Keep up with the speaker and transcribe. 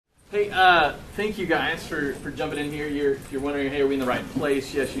Hey, thank you guys for jumping in here. If you're wondering, hey, are we in the right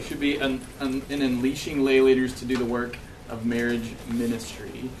place? Yes, you should be in unleashing lay leaders to do the work of marriage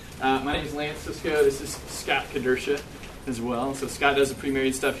ministry. My name is Lance Cisco. This is Scott Kadersha as well. So Scott does the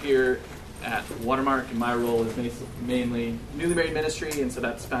pre-married stuff here at Watermark, and my role is mainly newly married ministry, and so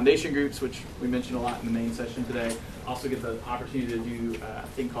that's foundation groups, which we mentioned a lot in the main session today. Also get the opportunity to do a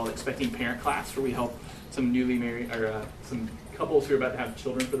thing called Expecting Parent Class, where we help some newly married or some couples who are about to have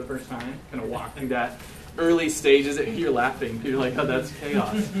children for the first time kind of walk through that early stages. You're laughing. You're like, oh, that's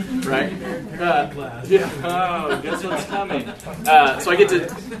chaos, right? Yeah. Oh, guess what's coming? So I get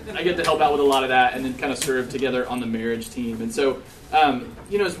to help out with a lot of that, and then kind of serve together on the marriage team. And so,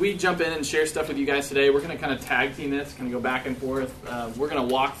 as we jump in and share stuff with you guys today, we're going to kind of tag team this, kind of go back and forth. We're going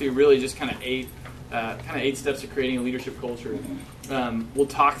to walk through really just kind of eight steps to creating a leadership culture. We'll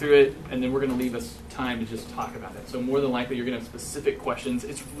talk through it, and then we're going to leave us time to just talk about it. So more than likely, you're going to have specific questions.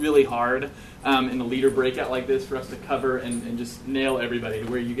 It's really hard in a leader breakout like this for us to cover and just nail everybody to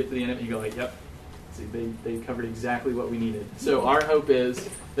where you get to the end of it and you go like, yep, see, they covered exactly what we needed. So our hope is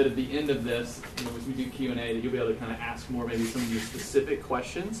that at the end of this, as we do Q&A, that you'll be able to kind of ask more, maybe some of your specific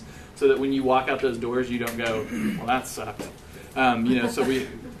questions, so that when you walk out those doors, you don't go, well, that sucked. So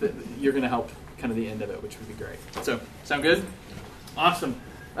you're going to help kind of the end of it, which would be great. So, sound good? Awesome.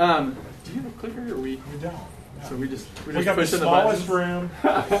 Do you have a clicker, or we don't? No. So we got the smallest room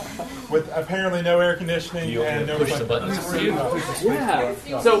with apparently no air conditioning and no push the buttons.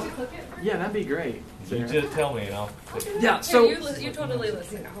 Yeah. So yeah, that'd be great. So you just tell me and I'll click it. Yeah. So you totally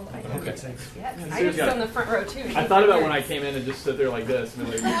listen. Okay. Yes. I just on the front row too. I thought about when I came in and just sit there like this and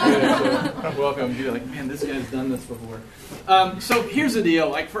like, yeah, so welcome. You're like, man, this guy's done this before. So here's the deal.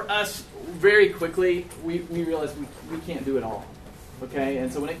 Like for us, very quickly, we realized we can't do it all. Okay,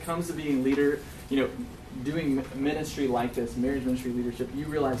 and so when it comes to being leader, doing ministry like this, marriage ministry leadership, you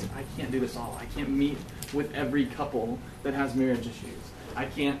realize I can't do this all. I can't meet with every couple that has marriage issues. I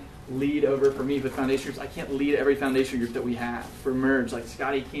can't lead over, for me, with foundation groups, I can't lead every foundation group that we have. For Merge, like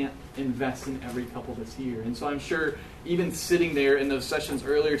Scotty can't invest in every couple that's here. And so I'm sure even sitting there in those sessions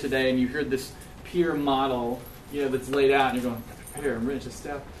earlier today and you heard this peer model, that's laid out and you're going, prepare, I'm ready to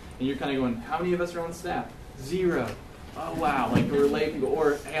step. And you're kind of going, how many of us are on staff? 0. Oh, wow, like we're lay people.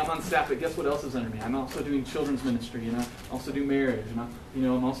 Or, hey, I'm on staff, but guess what else is under me? I'm also doing children's ministry, and I also do marriage, and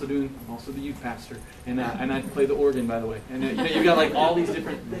I'm also the youth pastor, and I play the organ, by the way. And you've got like all these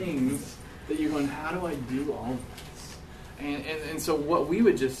different things that you're going, how do I do all of this? And so what we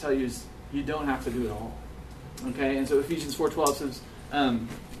would just tell you is you don't have to do it all. Okay? And so Ephesians 4:12 says,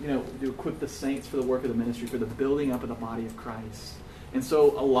 to equip the saints for the work of the ministry, for the building up of the body of Christ. And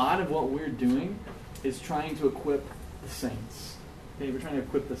so a lot of what we're doing is trying to equip the saints. Okay, we're trying to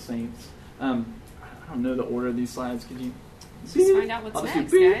equip the saints. I don't know the order of these slides. Could you just find out what's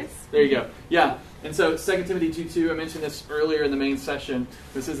next, guys? There you go. Yeah. And so 2 Timothy 2:2, I mentioned this earlier in the main session.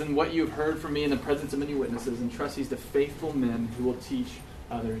 This is, in what you've heard from me in the presence of many witnesses, entrust these to faithful men who will teach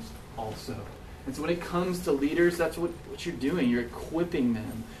others also. And so when it comes to leaders, that's what you're doing. You're equipping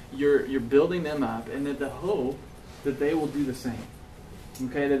them. You're building them up, and that the hope that they will do the same.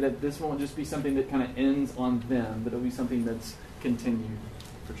 Okay, that this won't just be something that kind of ends on them, but it'll be something that's continued,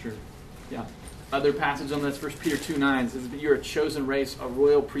 for sure. Yeah. Other passage on this, 1 Peter 2:9 says, but you're a chosen race, a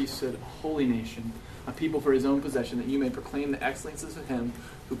royal priesthood, a holy nation, a people for his own possession, that you may proclaim the excellences of him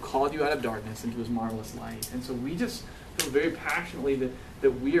who called you out of darkness into his marvelous light. And so we just feel very passionately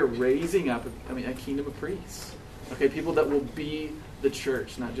that we are raising up a kingdom of priests. Okay, people that will be the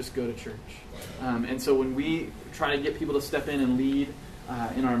church, not just go to church. And so when we try to get people to step in and lead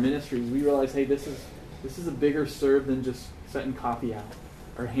in our ministries, we realize, hey, this is a bigger serve than just setting coffee out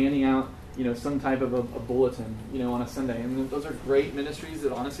or handing out, some type of a bulletin, on a Sunday. And those are great ministries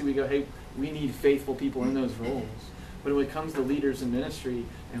that honestly we go, hey, we need faithful people in those roles. But when it comes to leaders in ministry,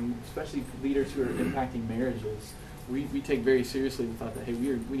 and especially leaders who are impacting marriages, we take very seriously the thought that, hey,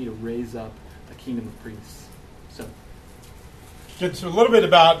 we need to raise up a kingdom of priests. So. Good. So a little bit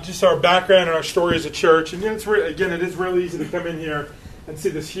about just our background and our story as a church. And it is really easy to come in here and see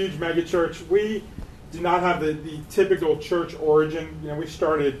this huge mega church. We do not have the typical church origin. We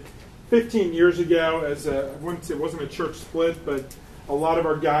started 15 years ago it wasn't a church split, but a lot of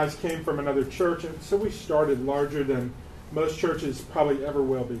our guys came from another church, and so we started larger than most churches probably ever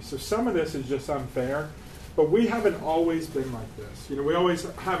will be. So some of this is just unfair, but we haven't always been like this. We always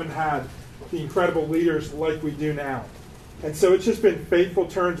haven't had the incredible leaders like we do now. And so it's just been faithful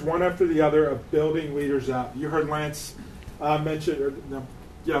turns one after the other of building leaders up. You heard Lance mention,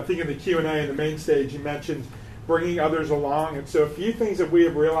 I think in the Q&A in the main stage, you mentioned bringing others along. And so a few things that we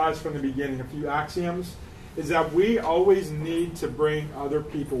have realized from the beginning, a few axioms, is that we always need to bring other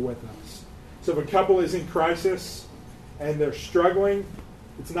people with us. So if a couple is in crisis and they're struggling,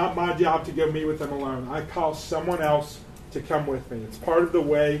 it's not my job to go meet with them alone. I call someone else to come with me. It's part of the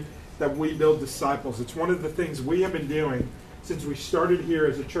way that we build disciples. It's one of the things we have been doing since we started here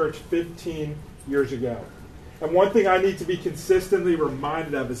as a church 15 years ago. And one thing I need to be consistently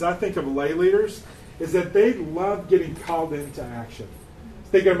reminded of as I think of lay leaders is that they love getting called into action.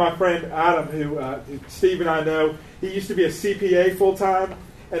 Thinking of my friend Adam, who Steve and I know, he used to be a CPA full-time,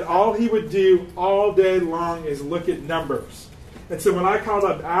 and all he would do all day long is look at numbers. And so when I called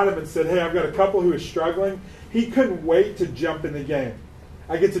up Adam and said, hey, I've got a couple who is struggling, he couldn't wait to jump in the game.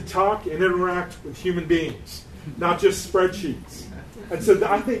 I get to talk and interact with human beings, not just spreadsheets. And so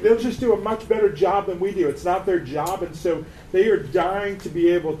I think they'll just do a much better job than we do. It's not their job, and so they are dying to be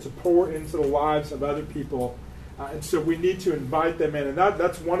able to pour into the lives of other people. And so we need to invite them in. And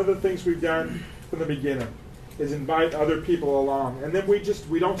that's one of the things we've done from the beginning, is invite other people along. And then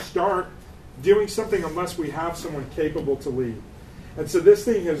we don't start doing something unless we have someone capable to lead. And so this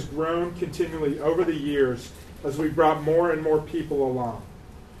thing has grown continually over the years as we've brought more and more people along.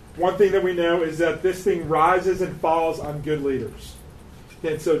 One thing that we know is that this thing rises and falls on good leaders.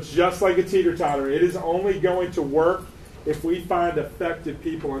 And so it's just like a teeter-totter. It is only going to work if we find effective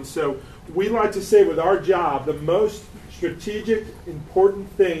people. And so we like to say with our job, the most strategic, important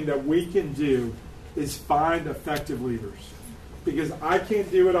thing that we can do is find effective leaders. Because I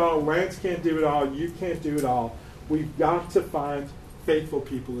can't do it all, Lance can't do it all, you can't do it all. We've got to find faithful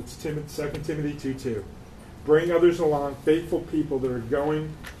people. It's 2 Timothy 2:2. Bring others along, faithful people that are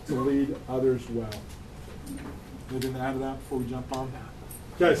going to lead others well. Anything to add to that before we jump on?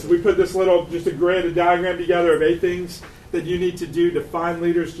 Okay, so we put this just a diagram together of 8 things that you need to do to find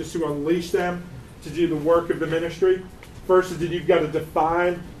leaders, just to unleash them to do the work of the ministry. First is that you've got to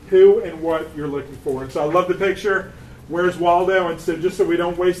define who and what you're looking for. And so I love the picture. Where's Waldo? And so just so we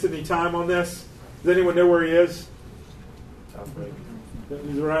don't waste any time on this, does anyone know where he is?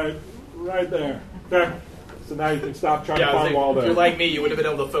 He's right there. Okay. So now you can stop trying to find Waldo. If you're like me, you wouldn't have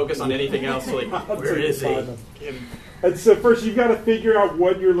been able to focus on anything else. Like, where is he? And so first, you've got to figure out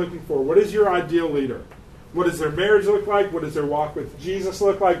what you're looking for. What is your ideal leader? What does their marriage look like? What does their walk with Jesus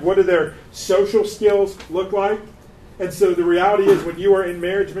look like? What do their social skills look like? And so the reality is when you are in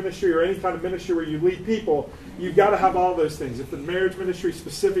marriage ministry or any kind of ministry where you lead people, you've got to have all those things. If in marriage ministry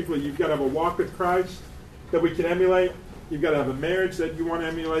specifically, you've got to have a walk with Christ that we can emulate. You've got to have a marriage that you want to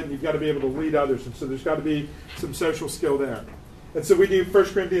emulate, and you've got to be able to lead others. And so there's got to be some social skill there. And so we do 1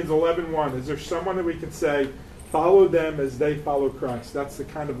 Corinthians 11:1. Is there someone that we can say, follow them as they follow Christ? That's the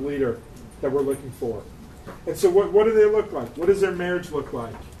kind of leader that we're looking for. And so what do they look like? What does their marriage look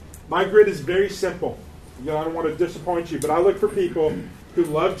like? My grid is very simple. I don't want to disappoint you, but I look for people who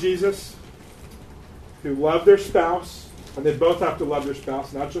love Jesus, who love their spouse, and they both have to love their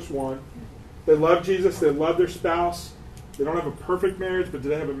spouse, not just one. They love Jesus, they love their spouse. They don't have a perfect marriage, but do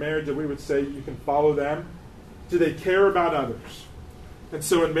they have a marriage that we would say you can follow them? Do they care about others? And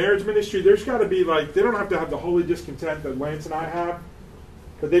so in marriage ministry, there's got to be they don't have to have the holy discontent that Lance and I have,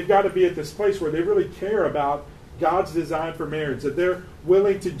 but they've got to be at this place where they really care about God's design for marriage, that they're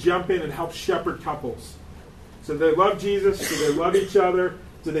willing to jump in and help shepherd couples. So they love Jesus, do they love each other,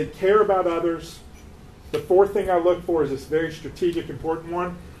 do they care about others? The fourth thing I look for is this very strategic, important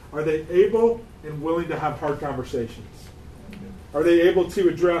one. Are they able and willing to have hard conversations? Are they able to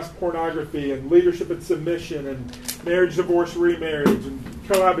address pornography and leadership and submission and marriage, divorce, remarriage and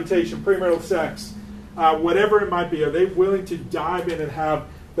cohabitation, premarital sex, whatever it might be? Are they willing to dive in and have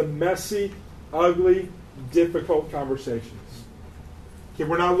the messy, ugly, difficult conversations? Okay,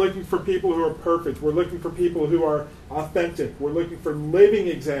 we're not looking for people who are perfect. We're looking for people who are authentic. We're looking for living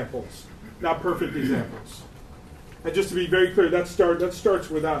examples, not perfect examples. And just to be very clear, that starts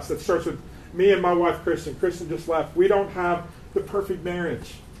with us. That starts with me and my wife, Kristen. Kristen just left. We don't have the perfect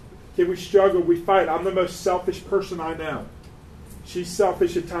marriage. Okay, we struggle, we fight. I'm the most selfish person I know. She's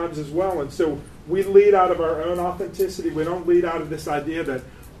selfish at times as well. And so we lead out of our own authenticity. We don't lead out of this idea that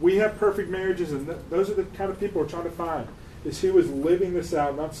we have perfect marriages, and those are the kind of people we're trying to find, is who is living this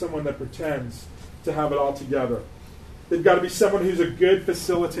out, not someone that pretends to have it all together. They've got to be someone who's a good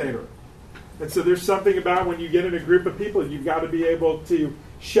facilitator. And so there's something about when you get in a group of people, you've got to be able to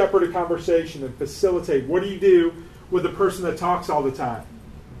shepherd a conversation and facilitate. What do you do with the person that talks all the time?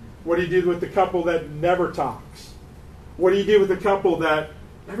 What do you do with the couple that never talks? What do you do with the couple that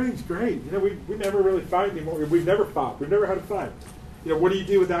everything's great? We never really fight anymore. We've never fought. We've never had a fight. What do you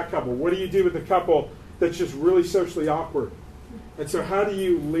do with that couple? What do you do with the couple that's just really socially awkward? And so how do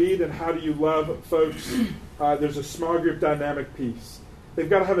you lead and how do you love folks? There's a small group dynamic piece. they've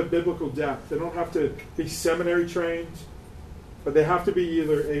got to have a biblical depth. They don't have to be seminary trained, but they have to be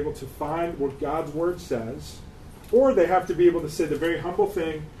either able to find what God's Word says, or they have to be able to say the very humble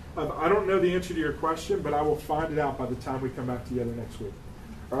thing of, I don't know the answer to your question, but I will find it out by the time we come back together next week.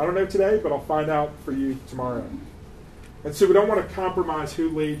 Or I don't know today, but I'll find out for you tomorrow. And so we don't want to compromise who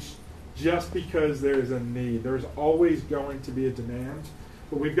leads just because there is a need. There's always going to be a demand,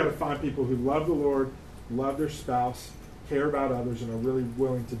 but we've got to find people who love the Lord, love their spouse, care about others, and are really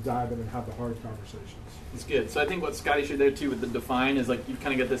willing to dive in and have the hard conversations. It's good. So I think what Scotty shared there too with the define is like you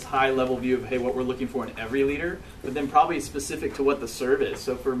kind of get this high level view of, hey, what we're looking for in every leader, but then probably specific to what the serve is.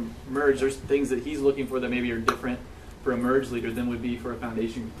 So for Merge, there's things that he's looking for that maybe are different for a Merge leader than would be for a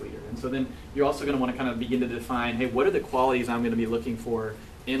foundation group leader. And so then you're also going to want to kind of begin to define, hey, what are the qualities I'm going to be looking for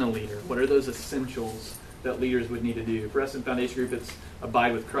in a leader? What are those essentials that leaders would need to do? For us in foundation group, it's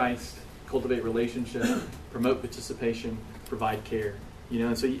abide with Christ, cultivate relationship, promote participation, provide care.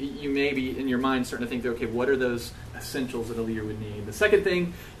 And so you may be in your mind starting to think, okay, what are those essentials that a leader would need? The second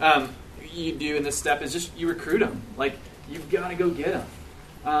thing you do in this step is just you recruit them. Like, you've got to go get them.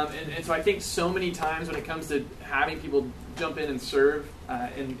 And so I think so many times when it comes to having people jump in and serve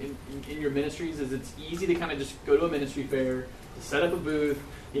in your ministries is it's easy to kind of just go to a ministry fair, to set up a booth,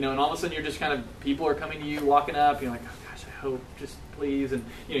 and all of a sudden you're just kind of, people are coming to you, walking up, you're like, oh gosh, I hope, just please. And,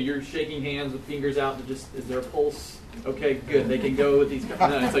 you're shaking hands with fingers out to just, is there a pulse? Okay, good, they can go with these. No,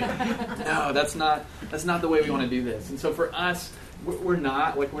 it's like, no, that's not the way we want to do this. And so for us, we're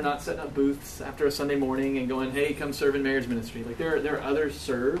not setting up booths after a Sunday morning and going, hey, come serve in marriage ministry. Like there are other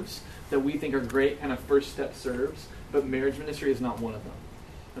serves that we think are great kind of first step serves, but marriage ministry is not one of them.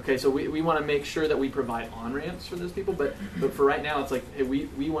 Okay, so we want to make sure that we provide on-ramps for those people, but for right now, it's like, hey,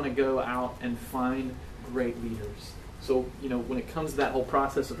 we want to go out and find great leaders. So, when it comes to that whole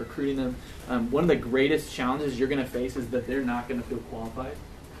process of recruiting them, one of the greatest challenges you're going to face is that they're not going to feel qualified.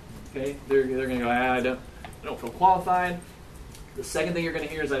 Okay, they're going to go, I don't feel qualified. The second thing you're going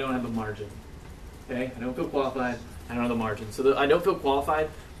to hear is I don't have a margin. Okay, I don't feel qualified. I don't have the margin. So I don't feel qualified.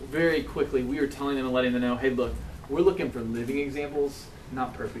 Very quickly, we are telling them and letting them know, hey, look, we're looking for living examples,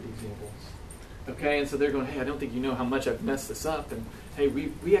 not perfect examples. Okay, and so they're going, hey, I don't think you know how much I've messed this up. And hey,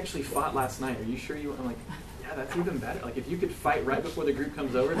 we actually fought last night. Are you sure you? I'm like, yeah, that's even better. Like if you could fight right before the group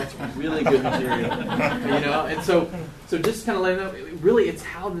comes over, that's really good material. And so just kind of letting them know, really, it's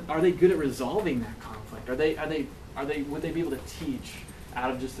how are they good at resolving that conflict? Would they be able to teach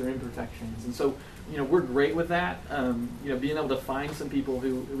out of just their imperfections? And so, we're great with that. Being able to find some people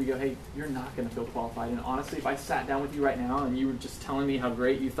who we go, hey, you're not going to feel qualified. And honestly, if I sat down with you right now and you were just telling me how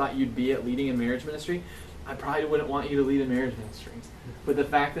great you thought you'd be at leading in marriage ministry, I probably wouldn't want you to lead in marriage ministry. But the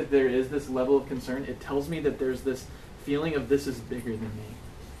fact that there is this level of concern, it tells me that there's this feeling of this is bigger than me.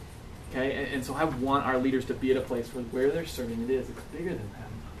 Okay, and so I want our leaders to be at a place where they're serving it's bigger than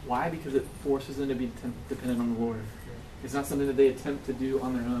them. Why? Because it forces them to be dependent on the Lord. It's not something that they attempt to do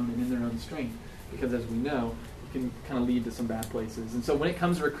on their own and in their own strength. Because as we know, it can kind of lead to some bad places. And so when it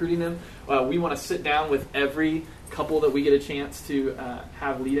comes to recruiting them, we want to sit down with every couple that we get a chance to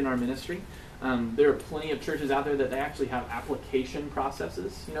have lead in our ministry. There are plenty of churches out there that they actually have application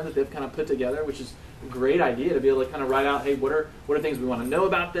processes, that they've kind of put together, which is a great idea to be able to kind of write out, hey, what are things we want to know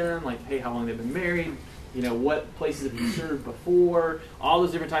about them? Like, hey, how long they've been married? What places have you served before? All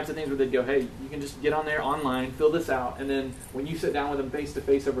those different types of things where they'd go, hey, you can just get on there online, fill this out, and then when you sit down with them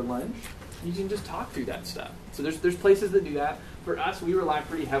face-to-face over lunch, you can just talk through that stuff. So there's places that do that. For us, we rely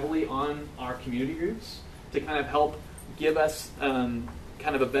pretty heavily on our community groups to kind of help give us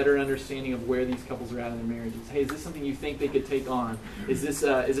kind of a better understanding of where these couples are at in their marriages. Hey, is this something you think they could take on? Is this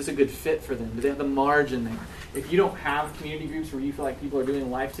a good fit for them? Do they have the margin there? If you don't have community groups where you feel like people are doing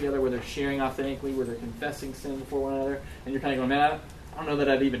life together, where they're sharing authentically, where they're confessing sin before one another, and you're kind of going, man, I don't know that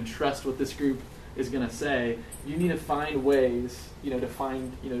I'd even trust what this group is going to say, you need to find ways, to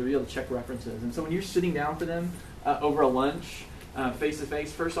be able to check references. And so when you're sitting down for them over a lunch,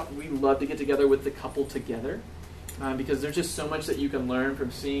 face-to-face, first off, we love to get together with the couple together because there's just so much that you can learn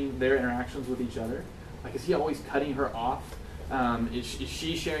from seeing their interactions with each other. Like, is he always cutting her off? Is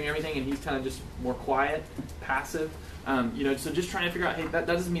she sharing everything and he's kind of just more quiet, passive? So just trying to figure out, hey, that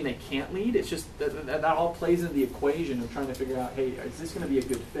doesn't mean they can't lead. It's just that all plays into the equation of trying to figure out, hey, is this going to be a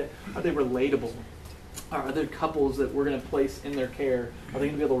good fit? Are they relatable? Are there couples that we're going to place in their care? Are they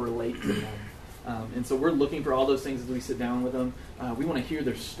going to be able to relate to them? And so we're looking for all those things as we sit down with them. We want to hear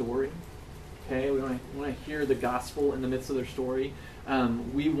their story. Okay, we want to hear the gospel in the midst of their story.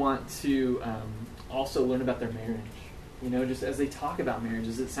 We want to also learn about their marriage. Just as they talk about marriage,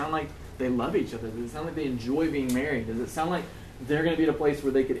 does it sound like they love each other? Does it sound like they enjoy being married? Does it sound like they're going to be at a place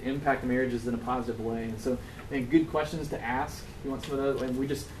where they could impact marriages in a positive way. And so, good questions to ask. You want some of those?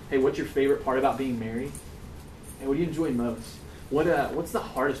 And hey, what's your favorite part about being married? Hey, what do you enjoy most? What's the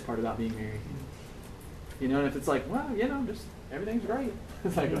hardest part about being married? And if it's like, well, just everything's great.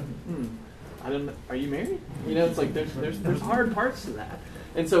 It's like, are you married? It's like there's hard parts to that.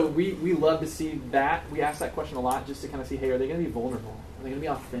 And so we love to see that. We ask that question a lot just to kind of see, hey, are they going to be vulnerable? Are they going to be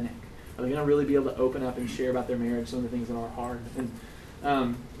authentic? Are they going to really be able to open up and share about their marriage, some of the things that are hard? And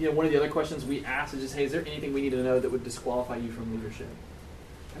one of the other questions we ask is just, hey, is there anything we need to know that would disqualify you from leadership?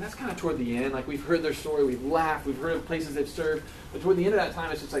 And that's kind of toward the end. Like, we've heard their story, we've laughed, we've heard of places they've served, but toward the end of that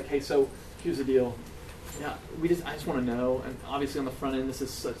time, it's just like, hey, so here's the deal. Yeah, I just want to know. And obviously on the front end, this is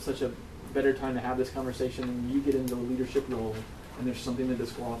such a better time to have this conversation, and you get into a leadership role, and there's something that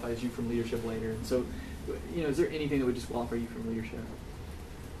disqualifies you from leadership later. And so, is there anything that would disqualify you from leadership?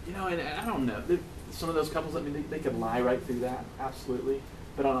 And I don't know. Some of those couples, they could lie right through that, absolutely.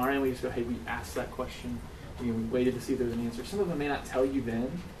 But on our end, we just go, hey, we asked that question. We waited to see if there's an answer. Some of them may not tell you then,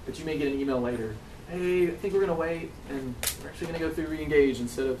 but you may get an email later. Hey, I think we're going to wait, and we're actually going to go through re-engage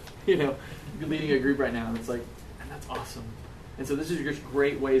instead of, you're leading a group right now. And it's like, and that's awesome. And so this is just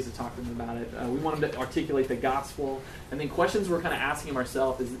great ways to talk to them about it. We want them to articulate the gospel. And then questions we're kind of asking them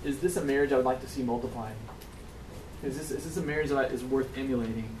ourselves is this a marriage I would like to see multiplying? Is this a marriage that is worth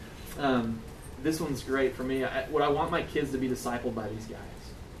emulating? This one's great for me. Would I want my kids to be discipled by these guys?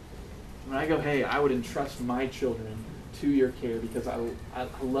 When I go, hey, I would entrust my children to your care because I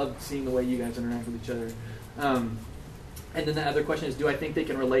love seeing the way you guys interact with each other. And then the other question is, do I think they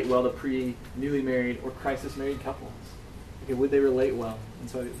can relate well to newly married or crisis married couples? Okay, would they relate well? And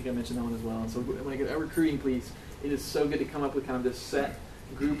so I think I mentioned that one as well. And so when I get a recruiting piece, it is so good to come up with kind of this set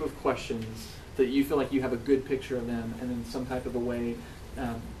group of questions that you feel like you have a good picture of them, and then some type of a way,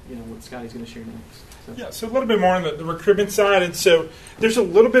 what Scotty's going to share next. So a little bit more on the recruitment side. And so there's a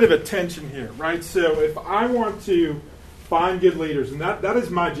little bit of a tension here, right? So if I want to find good leaders, and that is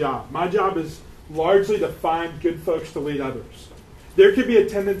my job. My job is largely to find good folks to lead others. There could be a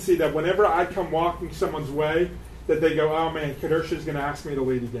tendency that whenever I come walking someone's way, that they go, oh man, Kadersha's going to ask me to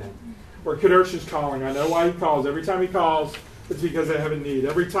lead again. Or Kadersha's calling. I know why he calls. Every time he calls, it's because I have a need.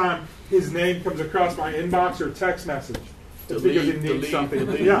 Every time his name comes across my inbox or text message, it's because he needs something.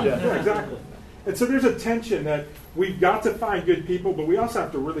 Yeah, exactly. And so there's a tension that we've got to find good people, but we also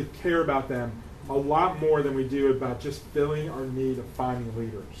have to really care about them a lot more than we do about just filling our need of finding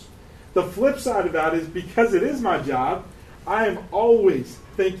leaders. The flip side of that is, because it is my job, I am always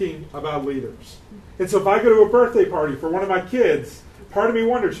thinking about leaders. And so if I go to a birthday party for one of my kids, part of me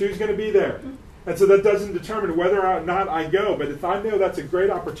wonders who's going to be there. And so that doesn't determine whether or not I go. But if I know that's a great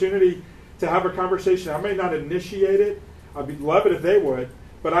opportunity to have a conversation, I may not initiate it. I'd love it if they would.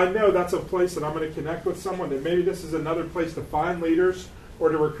 But I know that's a place that I'm going to connect with someone, that maybe this is another place to find leaders or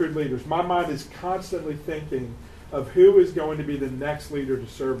to recruit leaders. My mind is constantly thinking of who is going to be the next leader to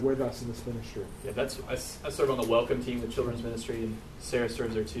serve with us in this ministry. Yeah, I serve on the welcome team with children's ministry, and Sarah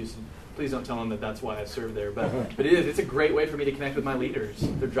serves there too. So please don't tell them that that's why I serve there. But it's a great way for me to connect with my leaders.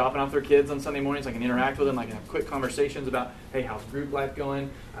 They're dropping off their kids on Sunday mornings. I can interact with them. I can have quick conversations about, hey, how's group life going?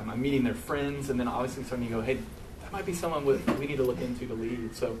 I'm meeting their friends, and then obviously starting to go, hey, that might be someone we need to look into to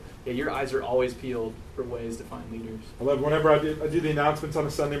lead. So yeah, your eyes are always peeled for ways to find leaders. I love whenever I do the announcements on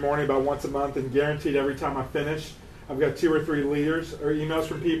a Sunday morning about once a month, and guaranteed every time I finish, I've got 2 or 3 leaders or emails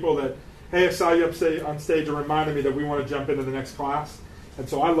from people that, hey, I saw you on stage and reminded me that we want to jump into the next class. And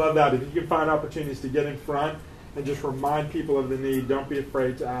so I love that. If you can find opportunities to get in front and just remind people of the need, don't be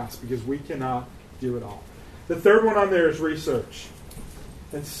afraid to ask, because we cannot do it all. The third one on there is research.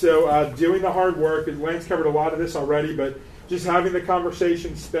 And so doing the hard work, and Lane's covered a lot of this already, but just having the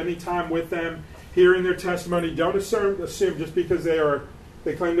conversation, spending time with them, hearing their testimony. Don't assume just because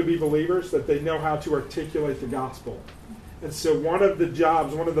they claim to be believers that they know how to articulate the gospel. And so one of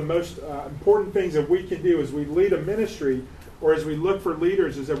the most important things that we can do as we lead a ministry or as we look for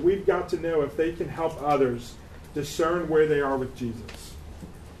leaders is that we've got to know if they can help others discern where they are with Jesus.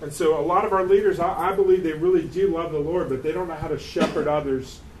 And so a lot of our leaders, I believe they really do love the Lord, but they don't know how to shepherd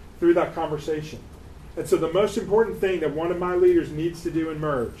others through that conversation. And so the most important thing that one of my leaders needs to do in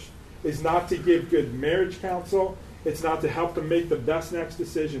Merge is not to give good marriage counsel. It's not to help them make the best next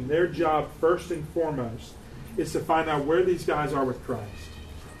decision. Their job, first and foremost, is to find out where these guys are with Christ.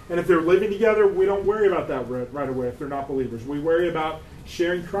 And if they're living together, we don't worry about that right away if they're not believers. We worry about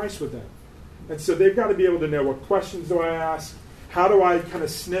sharing Christ with them. And so they've got to be able to know, what questions do I ask? How do I kind of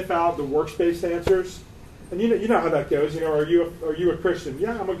sniff out the works-based answers? And you know how that goes. Are you a Christian?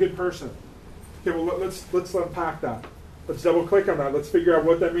 Yeah, I'm a good person. Okay, well, let's unpack that. Let's double-click on that. Let's figure out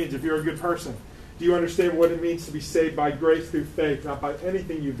what that means if you're a good person. Do you understand what it means to be saved by grace through faith, not by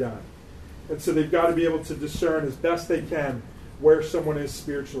anything you've done? And so they've got to be able to discern as best they can where someone is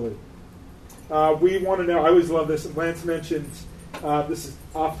spiritually. We want to know, I always love this, and Lance mentioned, this is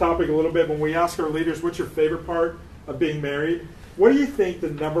off topic a little bit, when we ask our leaders, what's your favorite part of being married? What do you think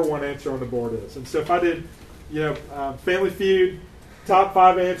the number one answer on the board is? And so if I did, Family Feud, top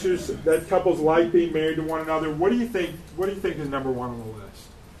 5 answers that couples like being married to one another, what do you think is number one on the list?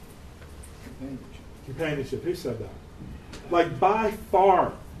 Companionship. Who said that? Like by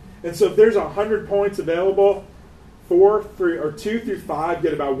far. And so if there's 100 points available, 2 through 5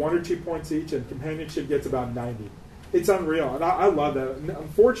 get about 1 or 2 points each, and companionship gets about 90. It's unreal, and I love that. And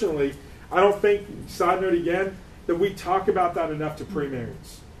unfortunately, I don't think, side note again, that we talk about that enough to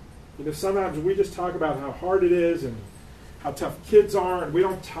pre-marrieds. Sometimes we just talk about how hard it is and how tough kids are, and we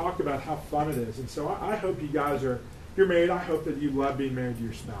don't talk about how fun it is. And so I hope you guys if you're married, I hope that you love being married to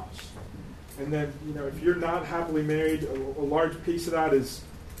your spouse. And then, if you're not happily married, a large piece of that is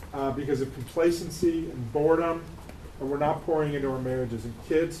because of complacency and boredom, and we're not pouring into our marriages. And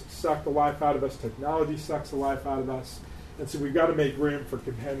kids suck the life out of us. Technology sucks the life out of us. And so we've got to make room for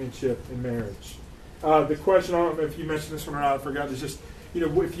companionship in marriage. The question, I don't know if you mentioned this one or not, I forgot, is just,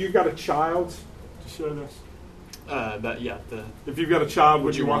 if you've got a child, to share this. If you've got a child,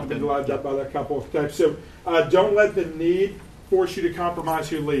 would you want them to be led up by that couple? Okay, so don't let the need force you to compromise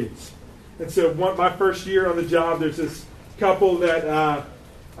who leads. And so my first year on the job, there's this couple that,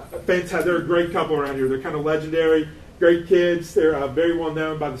 they're a great couple around here. They're kind of legendary, great kids. They're very well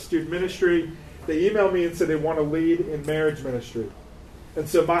known by the student ministry. They emailed me and said they want to lead in marriage ministry. And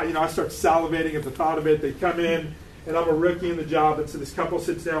so I start salivating at the thought of it. They come in, and I'm a rookie in the job. And so this couple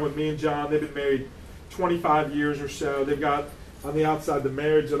sits down with me and John. They've been married 25 years or so. They've got on the outside the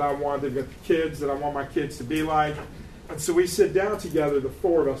marriage that I want. They've got the kids that I want my kids to be like. And so we sit down together, the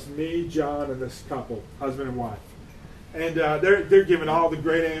 4 of us, me, John, and this couple, husband and wife. And they're giving all the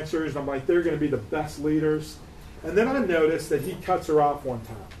great answers. I'm like, they're going to be the best leaders. And then I noticed that he cuts her off one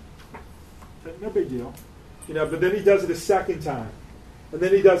time. No big deal. But then he does it a second time. And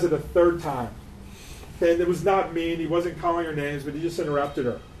then he does it a third time. Okay, and it was not mean. He wasn't calling her names, but he just interrupted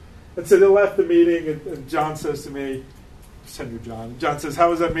her. And so they left the meeting, and John says to me, send you John. John says, how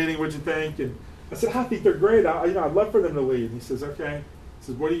was that meeting? What'd you think? And I said, I think they're great. I'd love for them to lead. And he says, okay. He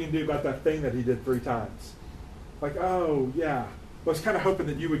says, what are you going to do about that thing that he did 3 times? Like, oh, yeah. I was kind of hoping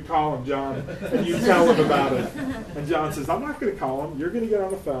that you would call him, John, and you tell him about it. And John says, I'm not going to call him. You're going to get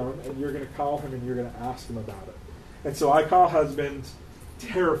on the phone, and you're going to call him, and you're going to ask him about it. And so I call husband,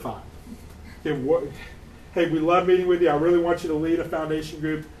 terrified. Hey, we love meeting with you. I really want you to lead a foundation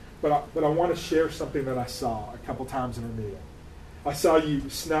group, but I want to share something that I saw a couple times in our meeting. I saw you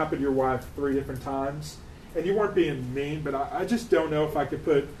snap at your wife 3 different times, and you weren't being mean, but I just don't know if I could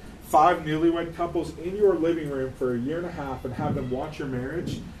put 5 newlywed couples in your living room for a year and a half and have them watch your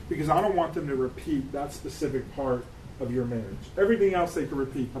marriage, because I don't want them to repeat that specific part of your marriage. Everything else they can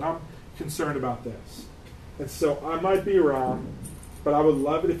repeat, but I'm concerned about this. And so I might be wrong, but I would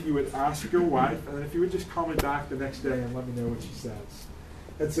love it if you would ask your wife, and then if you would just call me back the next day and let me know what she says.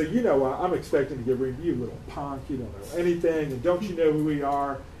 And so I'm expecting to give you little punk, you don't know anything, and don't you know who we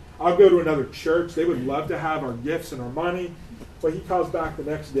are? I'll go to another church. They would love to have our gifts and our money. But he calls back the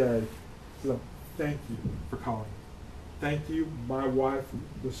next day. He says, thank you for calling. Thank you. My wife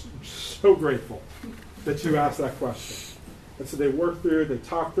was so grateful that you asked that question. And so they work through it. They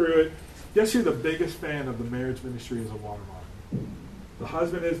talk through it. Guess who the biggest fan of the marriage ministry is a Watermark? The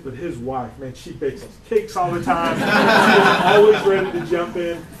husband is, but his wife, man, she bakes us cakes all the time. She's always ready to jump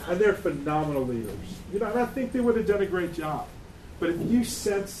in. And they're phenomenal leaders. And I think they would have done a great job. But if you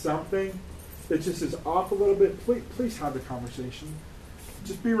sense something that just is off a little bit, please have the conversation.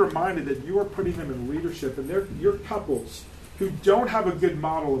 Just be reminded that you are putting them in leadership, and they're your couples who don't have a good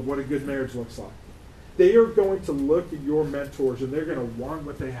model of what a good marriage looks like. They are going to look at your mentors, and they're going to want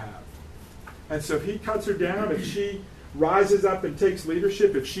what they have. And so if he cuts her down, if she rises up and takes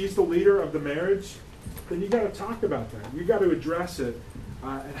leadership, if she's the leader of the marriage, then you got to talk about that. You got to address it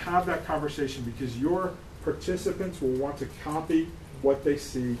and have that conversation, because your participants will want to copy what they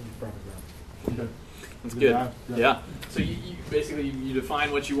see in front of them. Okay. That's good. Yeah. So you basically you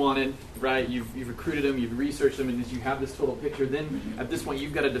define what you wanted, right? You've recruited them, you've researched them, and as you have this total picture, then at this point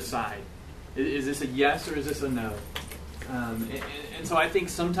you've got to decide: is this a yes or is this a no? And so I think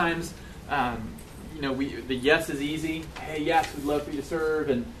sometimes the yes is easy. Hey, yes, we'd love for you to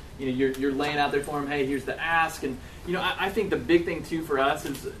serve, and you're laying out there for them. Hey, here's the ask, and I think the big thing too for us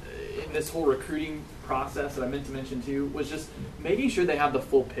is in this whole recruiting process that I meant to mention too was just making sure they have the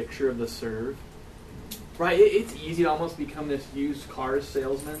full picture of the serve. Right, it's easy to almost become this used car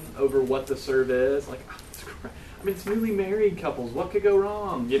salesman over what the serve is. Like, oh, it's great. I mean, it's newly married couples. What could go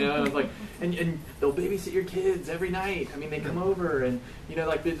wrong? You know, it's like, and they'll babysit your kids every night. I mean, they come over, and you know,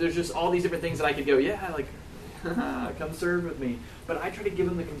 like there's just all these different things that I could go, yeah, like, come serve with me. But I try to give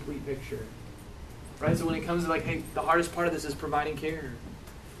them the complete picture, right? So when it comes to like, hey, the hardest part of this is providing care.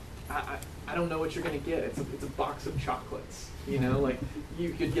 I don't know what you're going to get. It's a box of chocolates. You know, like you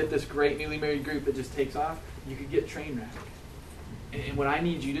could get this great newly married group that just takes off. You could get train wreck. And what I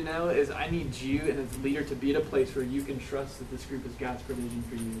need you to know is I need you and as a leader to be at a place where you can trust that this group is God's provision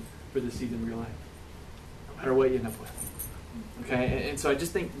for you for the season of your life, no matter what you end up with. Okay? And so I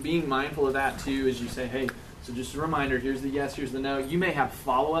just think being mindful of that too as you say, hey, so just a reminder, here's the yes, here's the no. You may have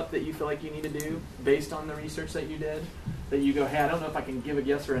follow-up that you feel like you need to do based on the research that you did, that you go, hey, I don't know if I can give a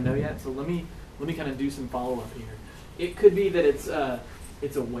yes or a no yet, so let me kind of do some follow-up here. It could be that it's a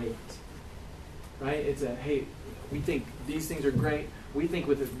wait, right? It's a, hey, we think these things are great. We think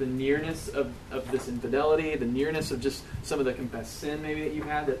with the nearness of this infidelity, the nearness of just some of the confessed sin maybe that you've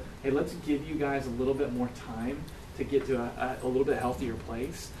had, that, hey, let's give you guys a little bit more time to get to a little bit healthier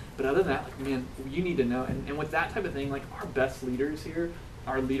place. But other than that, like, man, you need to know. And with that type of thing, like our best leaders here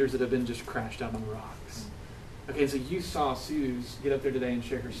are leaders that have been just crashed out on the rocks. Okay, so you saw Suze get up there today and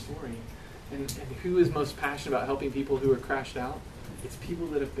share her story. And who is most passionate about helping people who are crashed out? It's people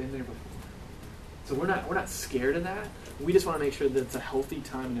that have been there before. So we're not scared of that. We just want to make sure that it's a healthy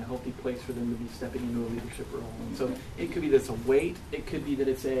time and a healthy place for them to be stepping into a leadership role. And so it could be that it's a wait. It could be that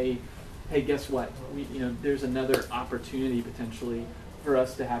it's a, hey, guess what? There's another opportunity potentially for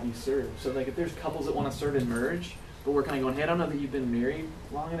us to have you serve. So like if there's couples that want to serve in Merge, but we're kind of going, hey, I don't know that you've been married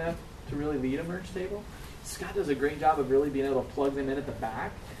long enough to really lead a Merge table. Scott does a great job of really being able to plug them in at the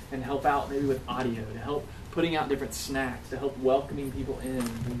back and help out maybe with audio, to help putting out different snacks, to help welcoming people in,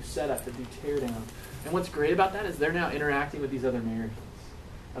 do setup, to do tear down. And what's great about that is they're now interacting with these other marriages.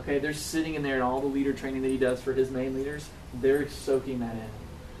 Okay, they're sitting in there and all the leader training that he does for his main leaders, they're soaking that in.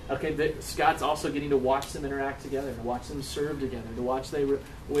 Okay, Scott's also getting to watch them interact together, to watch them serve together, to watch the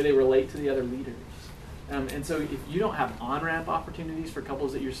way they relate to the other leaders. And so if you don't have on-ramp opportunities for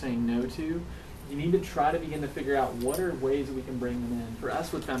couples that you're saying no to, you need to try to begin to figure out what are ways that we can bring them in. For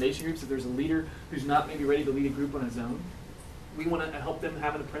us with foundation groups, if there's a leader who's not maybe ready to lead a group on his own, we want to help them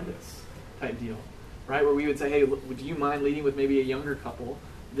have an apprentice type deal, right? Where we would say, hey, do you mind leading with maybe a younger couple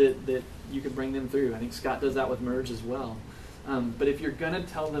that you could bring them through? I think Scott does that with Merge as well. But if you're going to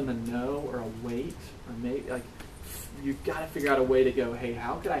tell them a no or a wait, or maybe, like, you've got to figure out a way to go, hey,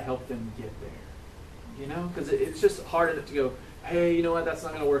 how could I help them get there? You know, because it's just hard to go, hey, you know what, that's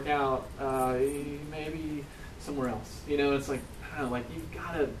not going to work out. Maybe somewhere else. You know, it's like, I don't know, like you've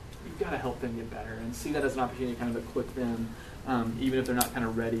got to help them get better and see that as an opportunity to kind of equip them, even if they're not kind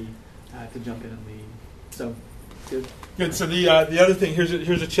of ready to jump in and lead. So, good. Good. So the other thing,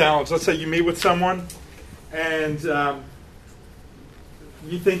 here's a challenge. Let's say you meet with someone, and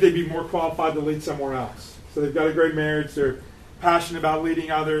you think they'd be more qualified to lead somewhere else. So they've got a great marriage. They're passionate about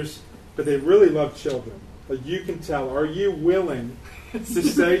leading others, but they really love children. Like you can tell, are you willing to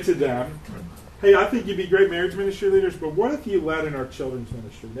say to them, hey, I think you'd be great marriage ministry leaders, but what if you led in our children's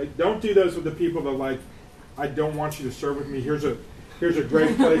ministry? Don't do those with the people that like, I don't want you to serve with me. Here's a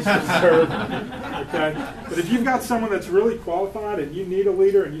great place to serve. Okay? But if you've got someone that's really qualified and you need a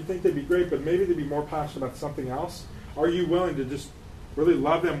leader and you think they'd be great, but maybe they'd be more passionate about something else, are you willing to just really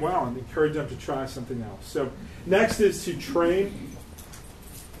love them well and encourage them to try something else? So next is to train.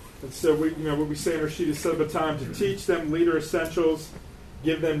 And so what we say in our sheet is set up a time to teach them leader essentials,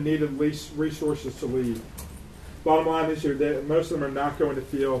 give them needed resources to lead. Bottom line is here that most of them are not going to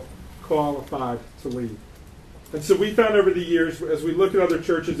feel qualified to lead. And so we found over the years, as we look at other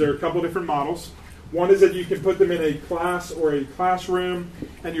churches, there are a couple different models. One is that you can put them in a class or a classroom,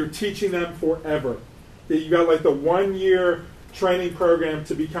 and you're teaching them forever. That you got like the 1-year training program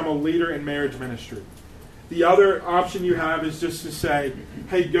to become a leader in marriage ministry. The other option you have is just to say,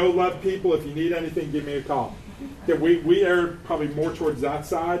 hey, go love people. If you need anything, give me a call. Okay, we err probably more towards that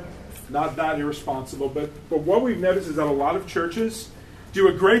side, not that irresponsible. But what we've noticed is that a lot of churches do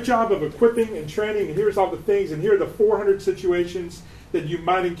a great job of equipping and training, and here's all the things, and here are the 400 situations that you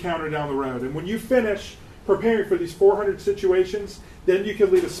might encounter down the road. And when you finish preparing for these 400 situations, then you can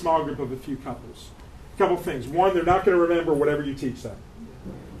lead a small group of a few couples. A couple things. One, they're not going to remember whatever you teach them.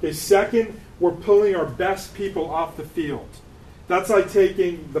 Okay, second, we're pulling our best people off the field. That's like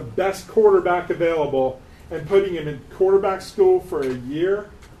taking the best quarterback available and putting him in quarterback school for a year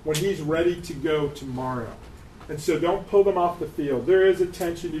when he's ready to go tomorrow. And so don't pull them off the field. There is a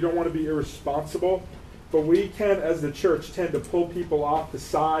tension. You don't want to be irresponsible. But we can, as the church, tend to pull people off the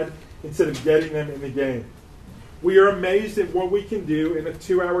side instead of getting them in the game. We are amazed at what we can do in a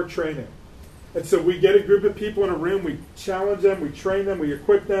 2-hour training. And so we get a group of people in a room, we challenge them, we train them, we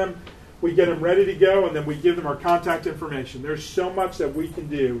equip them, we get them ready to go, and then we give them our contact information. There's so much that we can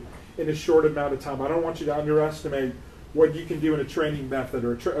do in a short amount of time. I don't want you to underestimate what you can do in a training method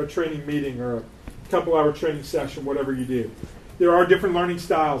or a training meeting or a couple-hour training session, whatever you do. There are different learning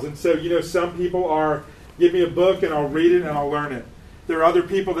styles. And so, some people are, give me a book and I'll read it and I'll learn it. There are other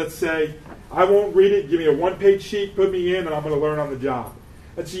people that say, I won't read it, give me a one-page sheet, put me in, and I'm going to learn on the job.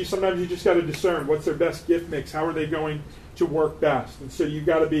 And so sometimes you just got to discern what's their best gift mix, how are they going to work best. And so you've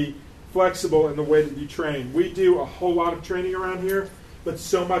got to be flexible in the way that you train. We do a whole lot of training around here, but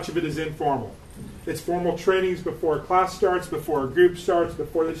so much of it is informal. It's formal trainings before a class starts, before a group starts,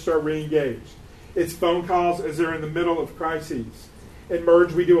 before they start re-engaged. It's phone calls as they're in the middle of crises. At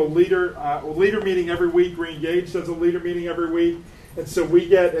Merge, we do a leader meeting every week. Re-engage does a leader meeting every week. And so we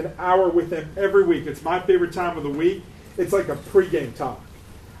get an hour with them every week. It's my favorite time of the week. It's like a pregame talk.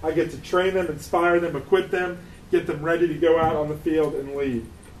 I get to train them, inspire them, equip them, get them ready to go out on the field and lead.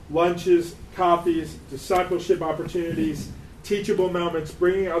 Lunches, coffees, discipleship opportunities, teachable moments,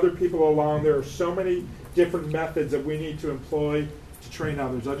 bringing other people along. There are so many different methods that we need to employ to train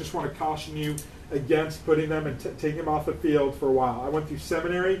others. I just want to caution you against putting them and taking them off the field for a while. I went through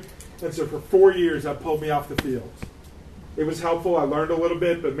seminary, and so for 4 years that pulled me off the field. It was helpful. I learned a little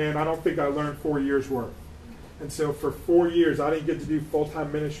bit, but man, I don't think I learned 4 years' worth. And so for 4 years, I didn't get to do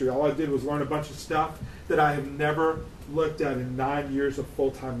full-time ministry. All I did was learn a bunch of stuff that I have never looked at in 9 years of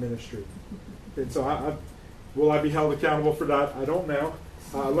full-time ministry. And so will I be held accountable for that? I don't know.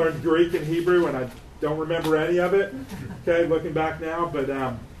 I learned Greek and Hebrew, and I don't remember any of it, okay, looking back now.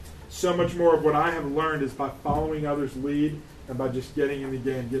 But so much more of what I have learned is by following others lead and by just getting in the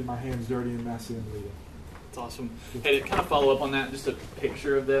game, getting my hands dirty and messy and leading. That's awesome. Hey, to kind of follow up on that, just a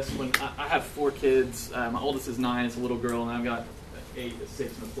picture of this. When I have 4 kids, my oldest is 9, it's a little girl, and I've got 8, a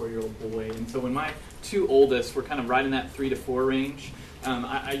 6, and a 4-year-old boy. And so when my 2 oldest were kind of right in that 3 to 4 range,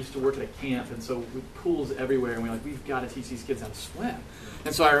 I used to work at a camp, and so with pools everywhere, and we've got to teach these kids how to swim.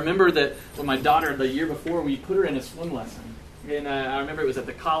 And so I remember that when my daughter, the year before, we put her in a swim lesson. And I remember it was at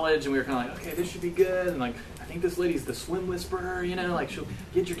the college, and we were kind of like, okay, this should be good, and I think this lady's the swim whisperer, she'll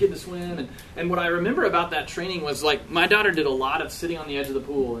get your kid to swim. And what I remember about that training was, my daughter did a lot of sitting on the edge of the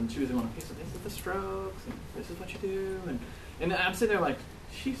pool, and she was going, okay, so this is the strokes, and this is what you do. And I'm sitting there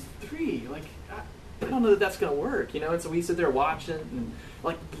she's 3, I don't know that that's going to work, And so we sit there watching and,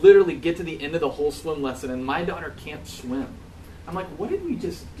 literally get to the end of the whole swim lesson, and my daughter can't swim. I'm like, what did we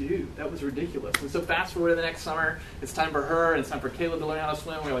just do? That was ridiculous. And so fast forward to the next summer, it's time for her, and it's time for Caleb to learn how to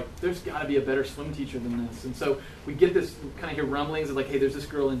swim. We're like, there's got to be a better swim teacher than this. And so we get this, kind of hear rumblings of hey, there's this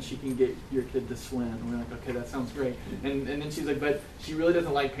girl, and she can get your kid to swim. And we're like, okay, that sounds great. And then she's like, but she really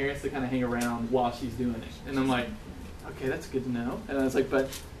doesn't like parents to kind of hang around while she's doing it. And I'm like, okay, that's good to know. And I was like, but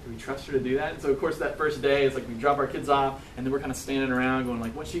do we trust her to do that? And so, of course, that first day, it's we drop our kids off, and then we're kind of standing around going,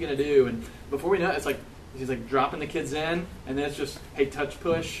 what's she going to do? And before we know it, it's she's dropping the kids in, and then it's just, hey, touch,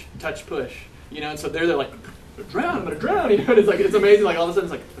 push, and so they're I'm gonna drown, and it's amazing, all of a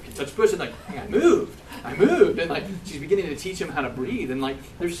sudden it's okay, touch, push, and hey, I moved, and she's beginning to teach him how to breathe, and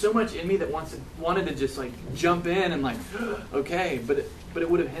there's so much in me that wanted to just jump in and okay, but it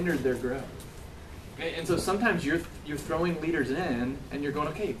would have hindered their growth. Okay? And so sometimes you're throwing leaders in, and you're going,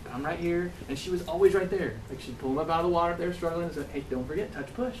 okay, I'm right here, and she was always right there, she'd pull them up out of the water if they were struggling, and say, hey, don't forget,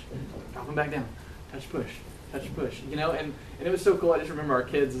 touch, push, drop them back down. Touch, push, and it was so cool. I just remember our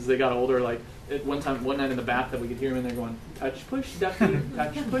kids as they got older, one night in the bathtub, we could hear them in there going, touch, push, ducky,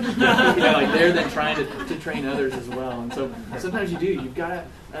 touch, push, ducky. They're then trying to train others as well. And so sometimes you've got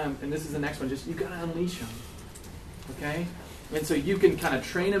to, and this is the next one, you've got to unleash them, okay? And so you can kind of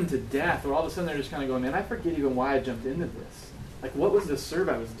train them to death, or all of a sudden they're just kind of going, man, I forget even why I jumped into this. What was the serve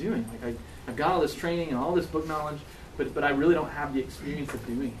I was doing? I've got all this training and all this book knowledge, but I really don't have the experience of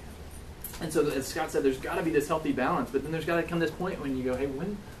doing it. And so, as Scott said, there's got to be this healthy balance, but then there's got to come this point when you go, hey,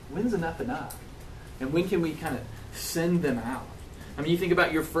 when's enough? And when can we kind of send them out? I mean, you think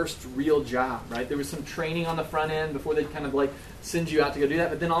about your first real job, right? There was some training on the front end before they'd kind of send you out to go do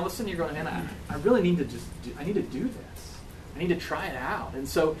that, but then all of a sudden you're going, man, I really need to I need to do this. I need to try it out. And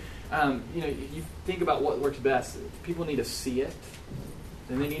so, you think about what works best. People need to see it,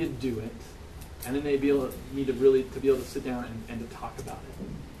 then they need to do it, and then they need to be able to sit down and to talk about it,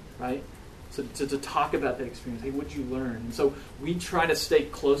 right? So to talk about that experience, hey, what'd you learn? And so we try to stay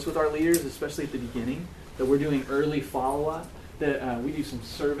close with our leaders, especially at the beginning, that we're doing early follow-up, that we do some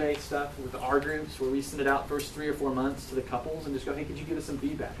survey stuff with our groups where we send it out first 3 or 4 months to the couples and just go, hey, could you give us some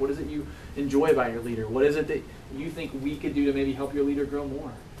feedback? What is it you enjoy about your leader? What is it that you think we could do to maybe help your leader grow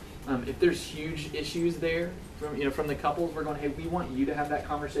more? If there's huge issues there from the couples, we're going, hey, we want you to have that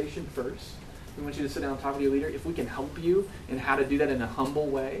conversation first. We want you to sit down and talk to your leader. If we can help you in how to do that in a humble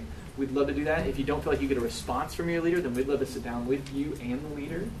way, we'd love to do that. If you don't feel like you get a response from your leader, then we'd love to sit down with you and the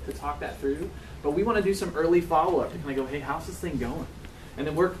leader to talk that through. But we want to do some early follow-up to kind of go, hey, how's this thing going? And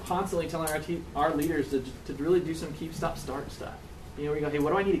then we're constantly telling our leaders to really do some keep, stop, start stuff. We go, hey,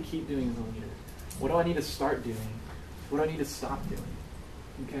 what do I need to keep doing as a leader? What do I need to start doing? What do I need to stop doing?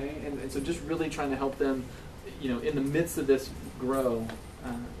 Okay? And so just really trying to help them, in the midst of this, grow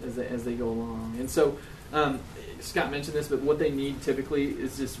as they go along. And so Scott mentioned this, but what they need typically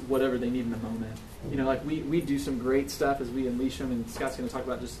is just whatever they need in the moment. Like we do some great stuff as we unleash them, and Scott's going to talk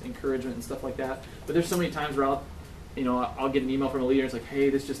about just encouragement and stuff like that. But there's so many times where I'll get an email from a leader, and it's like, hey,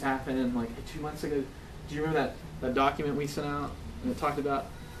 this just happened, and like, hey, 2 months ago, do you remember that document we sent out? And it talked about,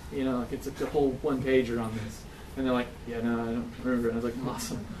 like it's a whole one-pager on this. And they're like, yeah, no, I don't remember. And I was like,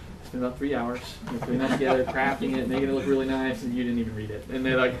 awesome. I spent about 3 hours putting that together, crafting it, making it look really nice, and you didn't even read it. And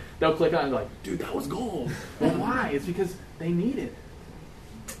they'll click on it and be like, dude, that was gold. Well, why? It's because they need it.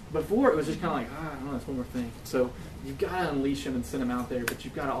 Before, it was just kind of like, I don't know, that's one more thing. So you've got to unleash them and send them out there, but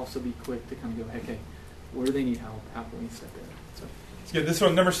you've got to also be quick to kind of go, hey, where do they need help? How can we step in? So it's good. This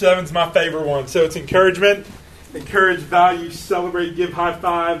one, number 7, is my favorite one. So it's encouragement. Encourage, value, celebrate, give high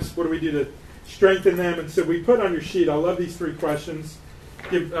fives. What do we do to strengthen them? And so we put on your sheet, I love these 3 questions.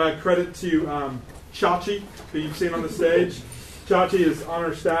 Give credit to Chachi, who you've seen on the stage. Chachi is on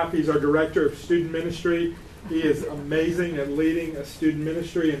our staff. He's our director of student ministry. He is amazing at leading a student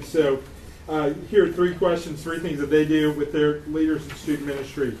ministry. And so here are 3 questions, 3 things that they do with their leaders in student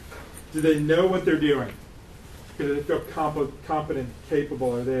ministry. Do they know what they're doing? Do they feel competent,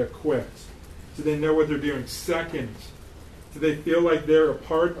 capable? Are they equipped? Do they know what they're doing? Second, do they feel like they're a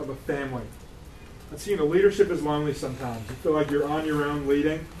part of a family? Let's see, leadership is lonely sometimes. You feel like you're on your own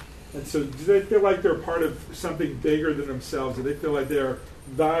leading. And so do they feel like they're part of something bigger than themselves? Do they feel like they're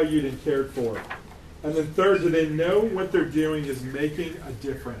valued and cared for? And then third, do they know what they're doing is making a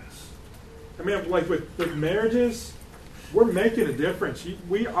difference? I mean, like with marriages, we're making a difference.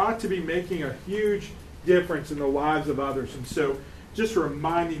 We ought to be making a huge difference in the lives of others. And so just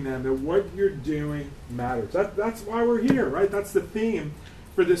reminding them that what you're doing matters. That's why we're here, right? That's the theme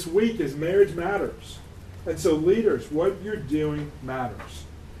for this week is marriage matters. And so leaders, what you're doing matters.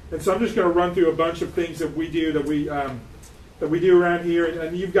 And so I'm just going to run through a bunch of things that we do that we do around here.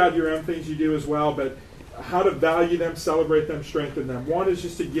 And you've got your own things you do as well, but how to value them, celebrate them, strengthen them. One is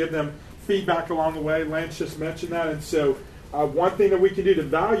just to give them feedback along the way. Lance just mentioned that. And so one thing that we can do to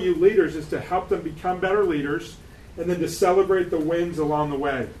value leaders is to help them become better leaders and then to celebrate the wins along the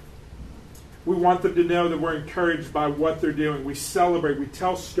way. We want them to know that we're encouraged by what they're doing. We celebrate. We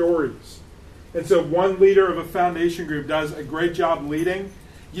tell stories. And so one leader of a foundation group does a great job leading.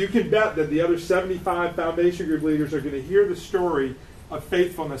 You can bet that the other 75 foundation group leaders are going to hear the story of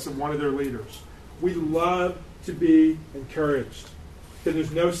faithfulness of one of their leaders. We love to be encouraged. Because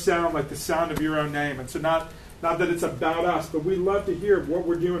there's no sound like the sound of your own name. And so not that it's about us, but we love to hear what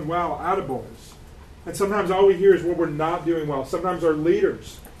we're doing well, attaboys. And sometimes all we hear is what we're not doing well. Sometimes our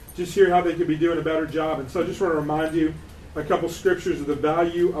leaders just hear how they could be doing a better job. And so I just want to remind you a couple scriptures of the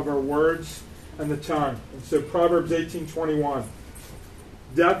value of our words and the tongue. And so Proverbs 18:21.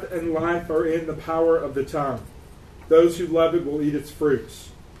 Death and life are in the power of the tongue. Those who love it will eat its fruits.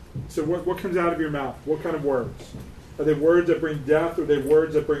 So what comes out of your mouth? What kind of words? Are they words that bring death or are they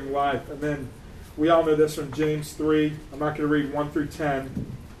words that bring life? And then we all know this from James 3. I'm not going to read 1 through 10.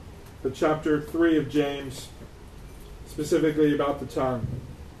 But chapter 3 of James, specifically about the tongue.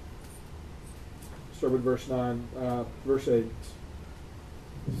 Start with verse 9, verse 8.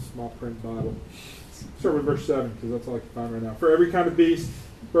 Small print Bible. Start with verse 7, because that's all I can find right now. For every kind of beast,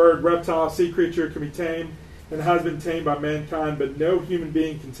 bird, reptile, sea creature can be tamed and has been tamed by mankind, but no human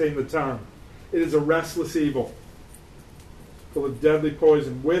being can tame the tongue. It is a restless evil, full of deadly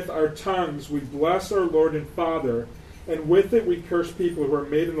poison. With our tongues we bless our Lord and Father, and with it we curse people who are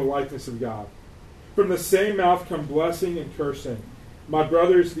made in the likeness of God. From the same mouth come blessing and cursing. My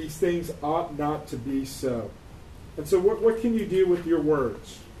brothers, these things ought not to be so. And so what can you do with your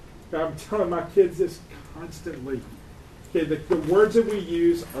words? I'm telling my kids this constantly. Okay, the words that we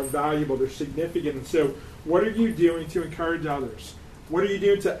use are valuable. They're significant. And so what are you doing to encourage others? What are you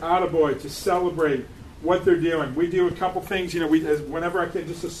doing to attaboy, to celebrate what they're doing? We do a couple things, whenever I can,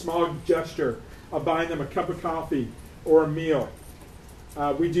 just a small gesture of buying them a cup of coffee or a meal.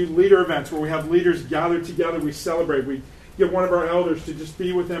 We do leader events where we have leaders gather together. We celebrate. We get one of our elders to just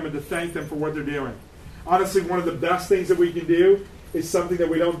be with them and to thank them for what they're doing. Honestly, one of the best things that we can do is something that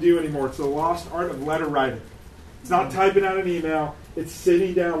we don't do anymore. It's the lost art of letter writing. It's not typing out an email. It's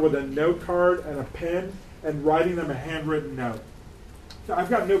sitting down with a note card and a pen and writing them a handwritten note. Now, I've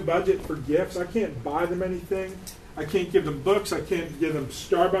got no budget for gifts. I can't buy them anything. I can't give them books. I can't give them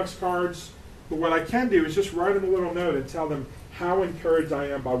Starbucks cards. But what I can do is just write them a little note and tell them how encouraged I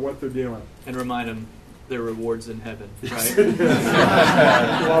am by what they're doing. And remind them their rewards in heaven, right?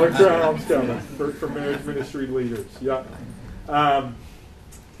 A lot of crowns coming for marriage ministry leaders. Yeah.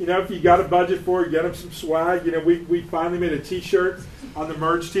 If you got a budget for it, get them some swag. We finally made a T-shirt on the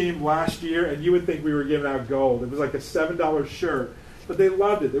merge team last year, and you would think we were giving out gold. It was like a $7 shirt, but they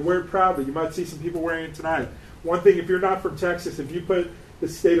loved it. They wear it proudly. You might see some people wearing it tonight. One thing, if you're not from Texas, if you put the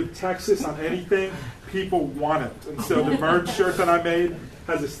state of Texas on anything, people want it. And so the merge shirt that I made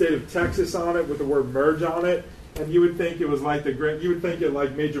has the state of Texas on it with the word merge on it, and you would think it was like you would think it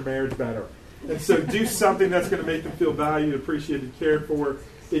like made your marriage better. And so do something that's going to make them feel valued, appreciated, cared for,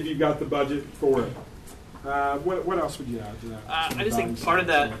 if you've got the budget for it. What else would you add to that? I just think part of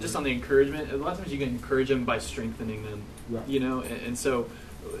that, just on the encouragement, a lot of times you can encourage them by strengthening them, Right. And so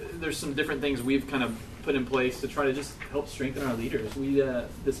there's some different things we've kind of put in place to try to just help strengthen our leaders. We,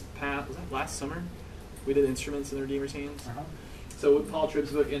 was that last summer? We did Instruments in the Redeemer's Hands. Uh-huh. So with Paul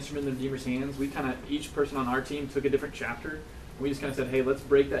Tripp's book, Instrument in the Redeemer's Hands, we kind of, each person on our team took a different chapter. We just kind of said, hey, let's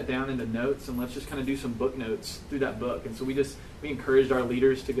break that down into notes and let's just kind of do some book notes through that book. And so we encouraged our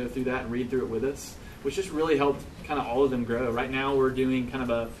leaders to go through that and read through it with us, which just really helped kind of all of them grow. Right now we're doing kind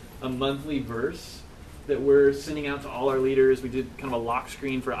of a monthly verse that we're sending out to all our leaders. We did kind of a lock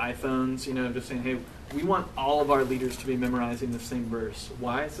screen for iPhones, just saying, hey, we want all of our leaders to be memorizing the same verse.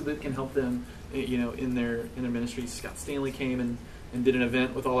 Why? So that it can help them, in their ministries. Scott Stanley came and did an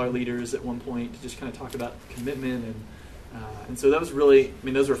event with all our leaders at one point to just kind of talk about commitment and so that was really,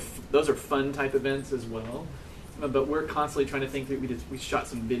 those are fun type events as well. But we're constantly trying to think that we shot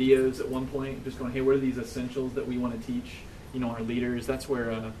some videos at one point, just going, hey, what are these essentials that we want to teach, our leaders? That's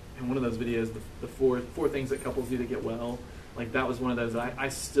where, in one of those videos, the four things that couples do to get well, like that was one of those. I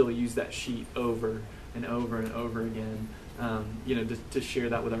still use that sheet over and over and over again, to share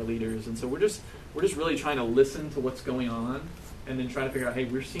that with our leaders. And so we're just really trying to listen to what's going on. And then try to figure out, hey,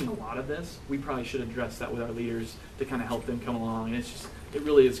 we're seeing a lot of this. We probably should address that with our leaders to kind of help them come along. And it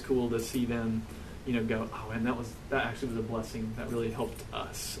really is cool to see them, go, oh, and that actually was a blessing. That really helped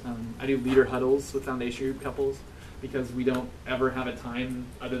us. I do leader huddles with foundation group couples because we don't ever have a time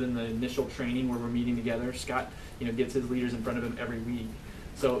other than the initial training where we're meeting together. Scott, gets his leaders in front of him every week.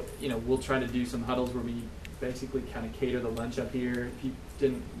 So, we'll try to do some huddles where we basically kind of cater the lunch up here. If you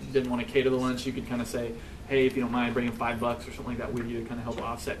didn't want to cater the lunch, you could kind of say, hey, if you don't mind bringing $5 or something like that with you to kind of help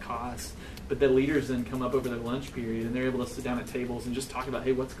offset costs. But the leaders then come up over their lunch period and they're able to sit down at tables and just talk about,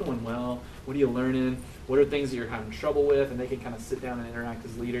 hey, what's going well? What are you learning? What are things that you're having trouble with? And they can kind of sit down and interact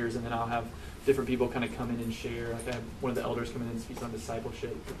as leaders. And then I'll have different people kind of come in and share. Like I have one of the elders come in and speak on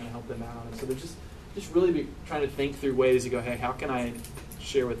discipleship to kind of help them out. And so they're just really trying to think through ways to go, hey, how can I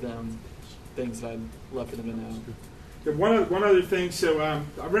share with them things that I'd love for them to know? Yeah, one other thing. So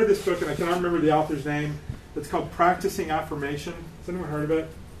I read this book and I cannot remember the author's name. It's called Practicing Affirmation. Has anyone heard of it?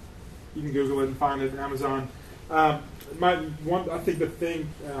 You can Google it and find it on Amazon. I think the thing,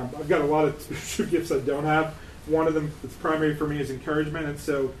 I've got a lot of spiritual gifts I don't have. One of them that's primary for me is encouragement. And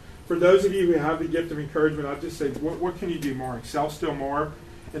so for those of you who have the gift of encouragement, I'd just say, what can you do more? Excel still more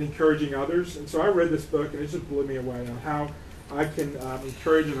in encouraging others. And so I read this book and it just blew me away on how I can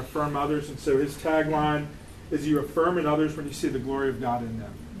encourage and affirm others. And so his tagline is, you affirm in others when you see the glory of God in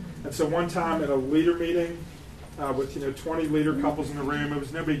them. And so one time at a leader meeting with 20 leader couples in the room, it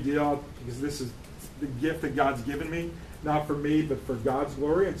was no big deal because this is the gift that God's given me, not for me, but for God's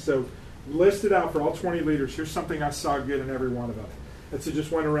glory. And so listed out for all 20 leaders, here's something I saw good in every one of them. And so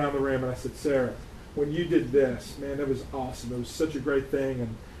just went around the room and I said, Sarah, when you did this, man, that was awesome. It was such a great thing,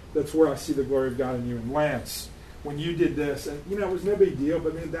 and that's where I see the glory of God in you. And Lance, when you did this, and it was no big deal,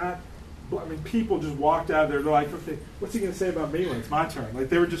 but people just walked out of there. They're like, okay, what's he going to say about me when it's my turn? Like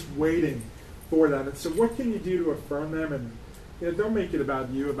they were just waiting for that. And so what can you do to affirm them? And don't make it about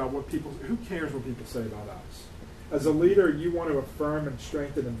you, about who cares what people say about us? As a leader, you want to affirm and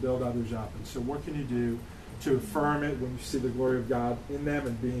strengthen and build others up. And so what can you do to affirm it when you see the glory of God in them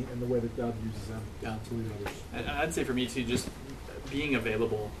and being in the way that God uses them to lead others? And I'd say for me too, just being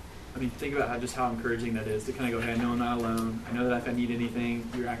available. Think about how encouraging that is to kind of go, hey, I know I'm not alone. I know that if I need anything,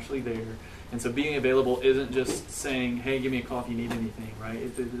 you're actually there. And so being available isn't just saying, hey, give me a call if you need anything, right?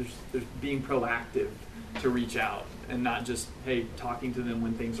 There's being proactive to reach out and not just, hey, talking to them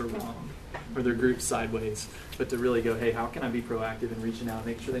when things are wrong or their group's sideways, but to really go, hey, how can I be proactive in reaching out,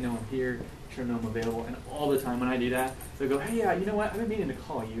 make sure they know I'm here, make sure they know I'm available. And all the time when I do that, they'll go, hey, yeah, you know what? I've been meaning to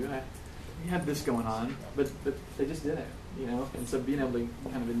call you. we had this going on, but they just didn't, And so being able to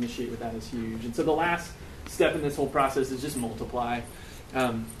kind of initiate with that is huge. And so the last step in this whole process is just multiply.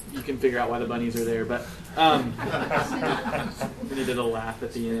 You can figure out why the bunnies are there, but we needed a laugh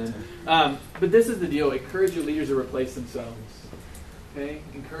at the end. But this is the deal. Encourage your leaders to replace themselves. Okay?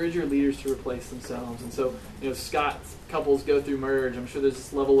 Encourage your leaders to replace themselves. And so, Scott's couples go through merge. I'm sure there's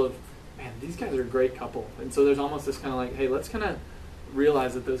this level of, man, these guys are a great couple. And so there's almost this kind of like, hey, let's kind of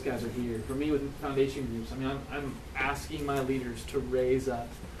realize that those guys are here. For me with foundation groups, I'm asking my leaders to raise up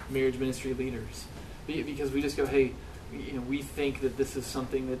marriage ministry leaders. Because we just go, hey, we think that this is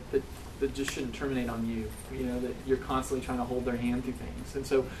something that just shouldn't terminate on you. That you're constantly trying to hold their hand through things. And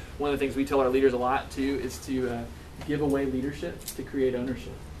so one of the things we tell our leaders a lot too is to give away leadership to create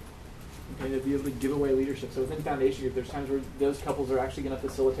ownership. Okay, to be able to give away leadership. So within foundation group, there's times where those couples are actually going to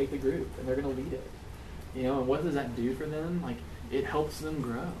facilitate the group and they're going to lead it. And what does that do for them? Like, it helps them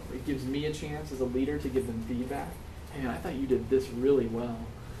grow. It gives me a chance as a leader to give them feedback. Hey, I thought you did this really well.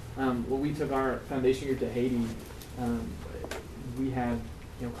 When we took our foundation group to Haiti, we had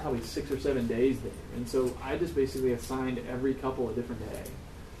probably 6 or 7 days there, and so I just basically assigned every couple a different day.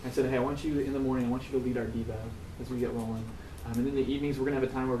 I said, hey, I want you in the morning, I want you to lead our Devo as we get rolling, and in the evenings we're going to have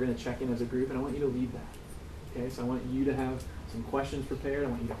a time where we're going to check in as a group, and I want you to lead that. Okay, so I want you to have some questions prepared. I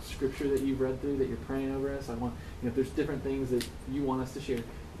want you to have scripture that you've read through that you're praying over us. I want, if there's different things that you want us to share,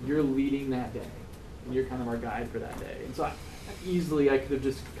 you're leading that day, and you're kind of our guide for that day. And so I could have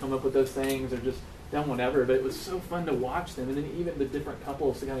just come up with those things or just done whatever, but it was so fun to watch them. And then even the different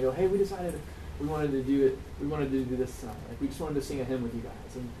couples to kind of go, hey, we decided we wanted to do it. We wanted to do this tonight. Like, we just wanted to sing a hymn with you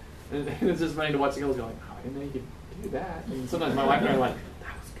guys. And it's just funny to watch the girls go like, oh, I didn't know you could do that. And sometimes my wife and I are like,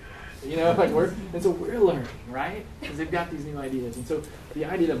 that was good. And so we're learning, right? Because they've got these new ideas. And so the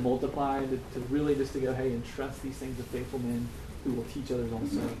idea to multiply, to really just to go, hey, and trust these things to faithful men who will teach others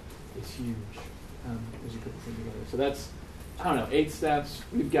also is huge as you put this thing together. So that's, 8 steps.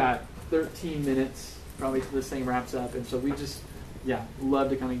 We've got 13 minutes, probably till this thing wraps up. And so we just, love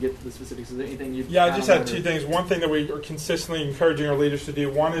to kind of get to the specifics. Is there anything you've I just had 2 things. One thing that we are consistently encouraging our leaders to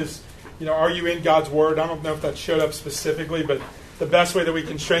do. One is, are you in God's Word? I don't know if that showed up specifically, but the best way that we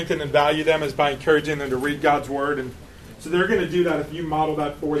can strengthen and value them is by encouraging them to read God's Word. And so they're going to do that if you model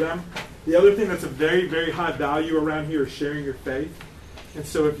that for them. The other thing that's a very, very high value around here is sharing your faith. And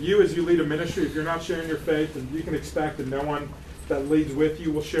so if you, as you lead a ministry, if you're not sharing your faith, then you can expect that no one that leads with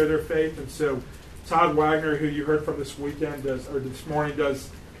you will share their faith. And so Todd Wagner, who you heard from this morning, does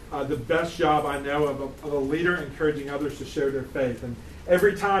the best job I know of a leader encouraging others to share their faith. And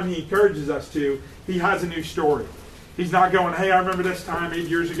every time he encourages us to, he has a new story. He's not going, hey, I remember this time 8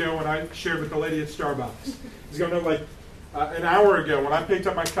 years ago when I shared with the lady at Starbucks. He's going to an hour ago when I picked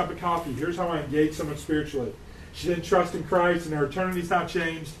up my cup of coffee, here's how I engaged someone spiritually. She didn't trust in Christ and her eternity's not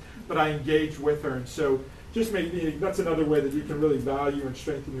changed, but I engaged with her. And so just that's another way that you can really value and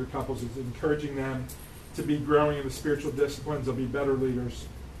strengthen your couples, is encouraging them to be growing in the spiritual disciplines. They'll be better leaders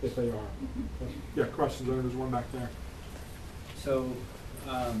if they are. Questions? There's one back there. So,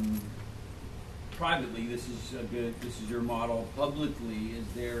 privately, this is your model. Publicly, is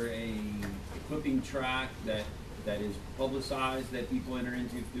there a equipping track that is publicized that people enter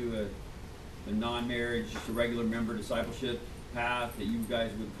into through a non-marriage, just a regular member discipleship path that you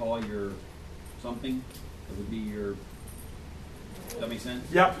guys would call your something? That would be your... Does that make sense?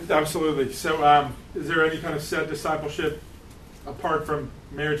 Yep, absolutely. So is there any kind of set discipleship apart from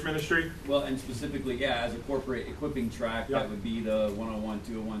marriage ministry? Well, and specifically, as a corporate equipping track, that would be the 101,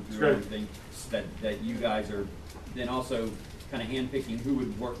 201, 301 thing that you guys are then also kind of handpicking who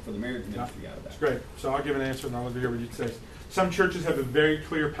would work for the marriage ministry out of that. That's great. So I'll give an answer and I'll hear what you'd say. Some churches have a very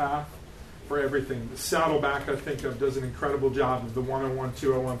clear path for everything. The Saddleback, I think of, does an incredible job of the 101,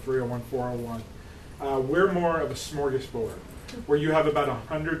 201, 301, 401. We're more of a smorgasbord, where you have about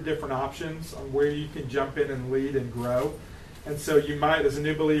 100 different options on where you can jump in and lead and grow. And so you might, as a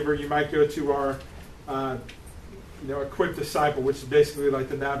new believer, you might go to our Equip Disciple, which is basically like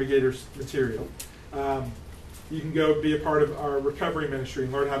the navigator's material. You can go be a part of our recovery ministry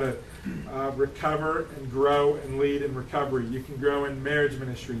and learn how to recover and grow and lead in recovery. You can grow in marriage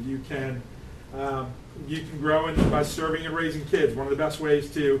ministry. You can grow by serving and raising kids. One of the best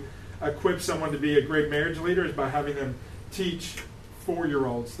ways to equip someone to be a great marriage leader is by having them teach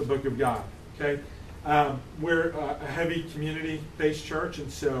 4-year-olds the Book of God. Okay, we're a heavy community-based church,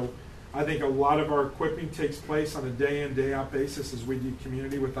 and so I think a lot of our equipping takes place on a day-in, day-out basis as we do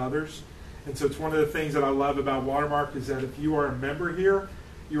community with others. And so it's one of the things that I love about Watermark is that if you are a member here,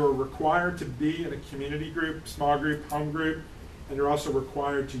 you are required to be in a community group, small group, home group, and you're also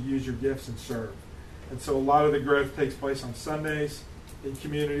required to use your gifts and serve. And so a lot of the growth takes place on Sundays, in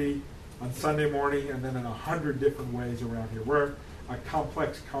community, on Sunday morning, and then in 100 different ways around here. We're a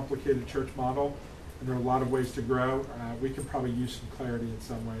complex, complicated church model, and there are a lot of ways to grow. We can probably use some clarity in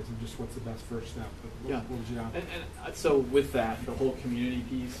some ways, and just what's the best first step. But what would you have? And so with that, the whole community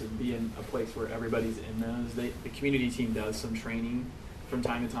piece and being a place where everybody's in those, the community team does some training from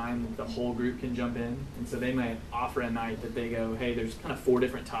time to time. The whole group can jump in, and so they might offer a night that they go, hey, there's kind of 4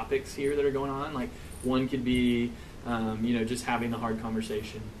 different topics here that are going on. Like one could be, just having the hard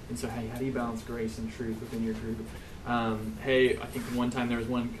conversation. And so, hey, how do you balance grace and truth within your group? Hey, I think one time there was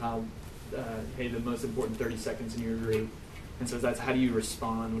one called, hey, the most important 30 seconds in your group. And so that's how do you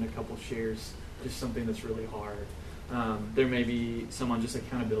respond when a couple shares just something that's really hard. There may be someone just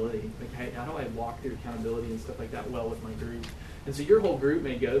accountability. Like, hey, how do I walk through accountability and stuff like that well with my group? And so your whole group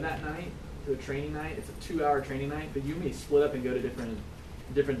may go that night to a training night. It's a 2-hour training night, but you may split up and go to different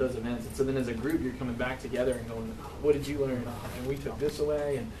those events. And so then as a group, you're coming back together and going, oh, what did you learn? Oh, and we took this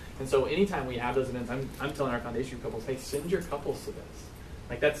away. And so anytime we have those events, I'm telling our foundation couples, hey, send your couples to this.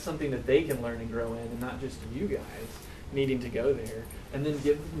 Like that's something that they can learn and grow in, and not just you guys needing to go there. And then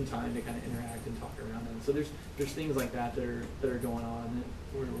give them time to kind of interact and talk around them. So there's things like that that are going on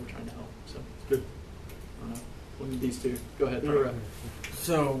that we're trying to help. So it's good. I don't know. One of these two. Go ahead.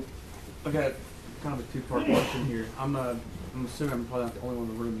 So I got kind of a 2-part question here. I'm assuming I'm probably not the only one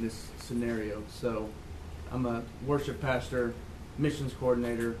in the room in this scenario. So I'm a worship pastor, missions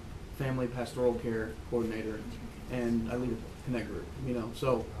coordinator, family pastoral care coordinator, and I lead a connect group.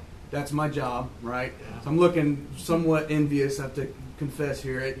 So that's my job, right? So I'm looking somewhat envious, I have to confess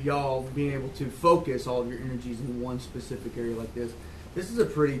here, at y'all being able to focus all of your energies in one specific area like this. This is a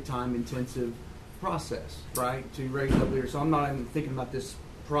pretty time-intensive process, right, to raise up leaders. So I'm not even thinking about this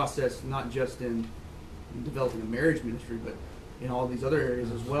process not just in developing a marriage ministry, but in all these other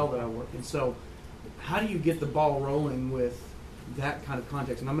areas as well that I work in. So how do you get the ball rolling with that kind of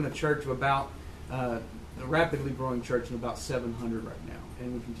context? And I'm in a church of about, a rapidly growing church of about 700 right now,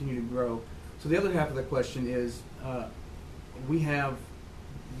 and we continue to grow. So the other half of the question is, we have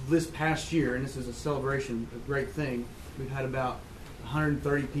this past year, and this is a celebration, a great thing, we've had about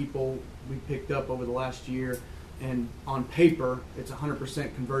 130 people we picked up over the last year, and on paper, it's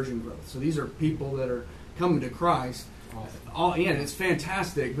 100% conversion growth. So these are people that are coming to Christ. Awesome. It's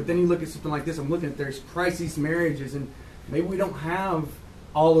fantastic. But then you look at something like this, I'm looking at there's crisis marriages, and maybe we don't have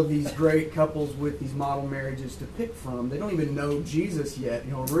all of these great couples with these model marriages to pick from. They don't even know Jesus yet,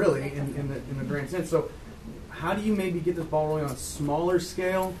 really, in the grand sense. So how do you maybe get this ball rolling on a smaller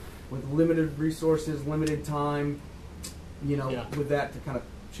scale with limited resources, limited time, with that to kind of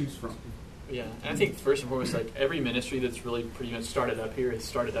choose from? Yeah, and I think first and foremost, like every ministry that's really pretty much started up here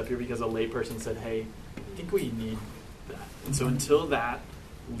because a layperson said, hey, I think we need that. And so until that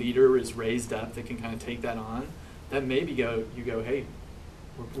leader is raised up that can kind of take that on, that maybe you go, hey,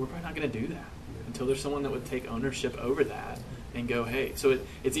 we're probably not going to do that until there's someone that would take ownership over that and go, hey. So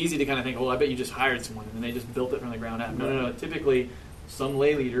it's easy to kind of think, well, I bet you just hired someone and then they just built it from the ground up. No. Typically, some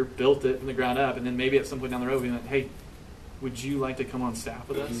lay leader built it from the ground up, and then maybe at some point down the road, we went, hey, would you like to come on staff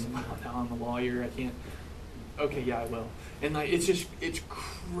with us? Oh, no, I'm a lawyer. I can't. Okay, yeah, I will. And it's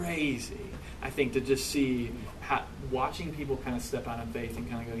crazy, I think, to just see watching people kind of step out in faith and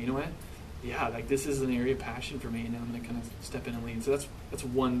kind of go, you know what? Yeah, like this is an area of passion for me, and now I'm going to kind of step in and lead. So that's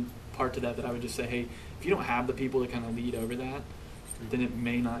one part to that I would just say, hey, if you don't have the people to kind of lead over that, then it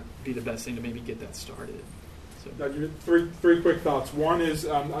may not be the best thing to maybe get that started. So three quick thoughts. One is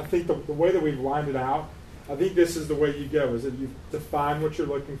I think the way that we've lined it out, I think this is the way you go, is that you define what you're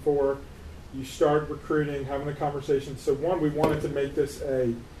looking for, you start recruiting, having a conversation. So one, we wanted to make this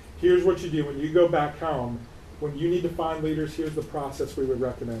here's what you do when you go back home. When you need to find leaders, here's the process we would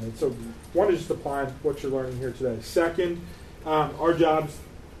recommend. And so one is just applying what you're learning here today. Second, our jobs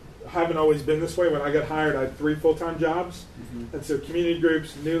haven't always been this way. When I got hired, I had 3 full-time jobs. Mm-hmm. And so community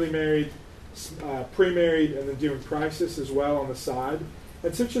groups, newly married, pre-married, and then doing crisis as well on the side.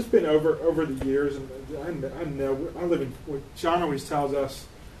 And so it's just been over the years. And I know, I live in, what John always tells us,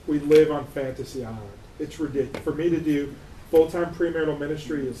 we live on Fantasy Island. It's ridiculous. For me to do full-time premarital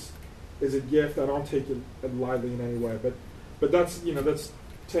ministry is a gift. I don't take it lightly in any way. But that's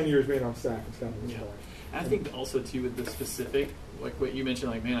 10 years being on staff. It's gotten this point. I think also too with the specific, like what you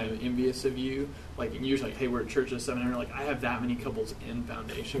mentioned, like, man, I'm envious of you. Like, and you're like, hey, we're a church of 700. Like, I have that many couples in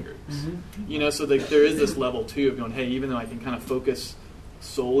foundation groups. Mm-hmm. So there is this level too of going, hey, even though I can kind of focus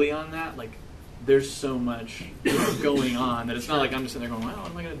solely on that, like, there's so much going on that it's not like I'm just sitting there going, well,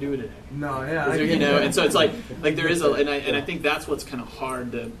 what am I going to do today? No, yeah, and so it's like there is and I think that's what's kind of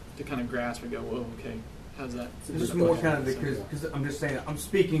hard to kind of grasp and go, whoa, okay, how's that? This is more kind of because I'm just saying, I'm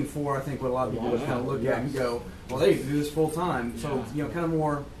speaking for I think what a lot of people kind of look at and go, well, they do this full time, so kind of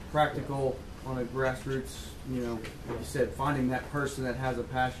more practical on a grassroots, like you said, finding that person that has a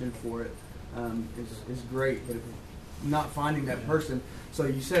passion for it is great. But if not finding that person, so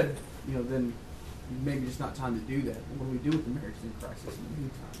you said, then maybe it's not time to do that. What do we do with the marriages in crisis in the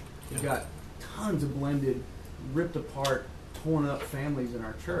meantime? We've got tons of blended, ripped apart, torn up families in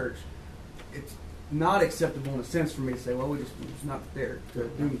our church. It's not acceptable in a sense for me to say, well, we're just not there to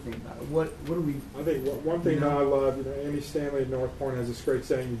do anything about it. What do we? I think one thing that I love, Andy Stanley at North Point has this great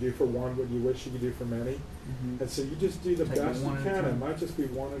saying: "You do for one what you wish you could do for many." Mm-hmm. And so you just do the best you can. It might just be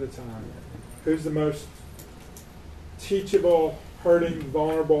one at a time. Who's the most teachable, hurting,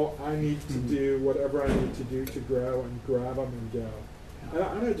 vulnerable? I need to do whatever I need to do to grow, and grab them and go. And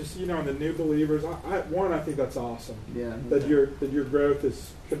I know, just on the new believers, I think that's awesome. Yeah, that your growth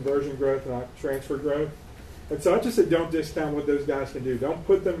is conversion growth, not transfer growth. And so I just say, don't discount what those guys can do. Don't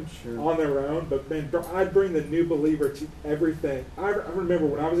put them on their own. But man, I'd bring the new believer to everything. I remember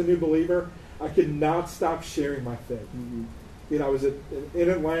when I was a new believer, I could not stop sharing my faith. Mm-hmm. I was in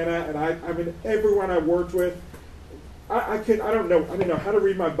Atlanta, and I mean, everyone I worked with, I didn't know how to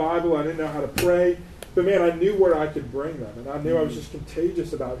read my Bible. I didn't know how to pray. But man, I knew where I could bring them, and I knew I was just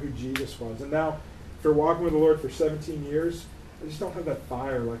contagious about who Jesus was. And now, after walking with the Lord for 17 years, I just don't have that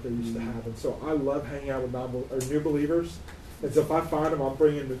fire like I used to have. And so I love hanging out with new believers. And so if I find them, I'm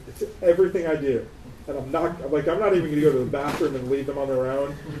bringing everything I do. And I'm not even going to go to the bathroom and leave them on their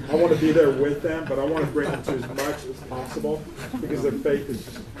own. I want to be there with them, but I want to bring them to as much as possible because their faith is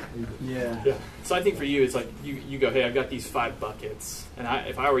just yeah. So I think for you, it's like you go, hey, I've got these 5 buckets, and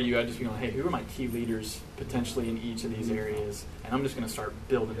if I were you, I'd just be going, hey, who are my key leaders potentially in each of these areas? And I'm just going to start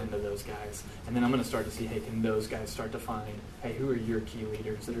building into those guys, and then I'm going to start to see, hey, can those guys start to find, hey, who are your key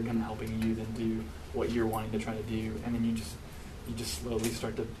leaders that are kind of helping you then do what you're wanting to try to do, and then you just slowly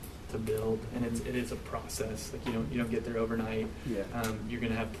start to build, and it is a process. Like you don't get there overnight. Yeah. You're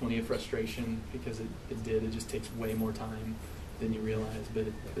going to have plenty of frustration because it just takes way more time than you realize, but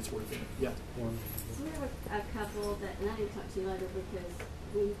it's worth it. Yeah. So we have a couple that, and I didn't talk to you later because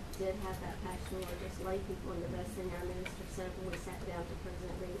we did have that passion or just lay people, and the best thing our minister said when we sat down to present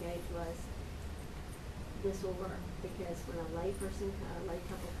Reengage was, this will work, because when a lay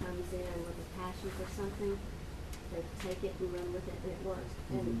couple comes in with a passion for something, they take it and run with it, and it works.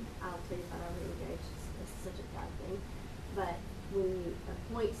 And I'll tell you about our Reengage, it's such a God thing. But when you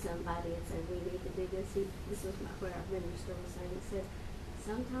appoint somebody and say, we need to do this, this was what our minister was saying. He said,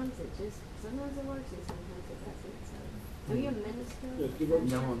 sometimes it works and sometimes it doesn't. So, are you a minister?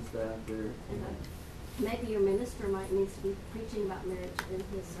 No one's that there. Maybe your minister needs to be preaching about marriage in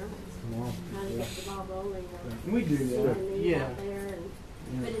his sermons. How to get the ball rolling. We do that. Out there.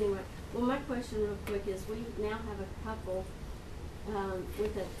 But anyway. Well, my question real quick is, we now have a couple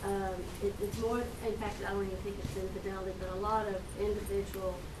with it's more, in fact, I don't even think it's infidelity, but a lot of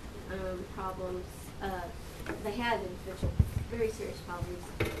individual problems. They had individual, very serious problems,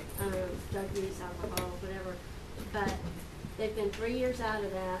 drug use, alcohol, whatever. But they've been 3 years out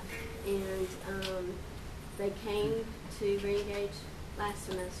of that, and they came to Reengage last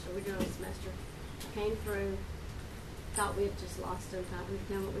semester. We're doing a semester. Came through. Thought we had just lost them, thought we've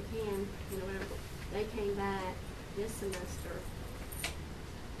done what we can, whatever. They came back this semester,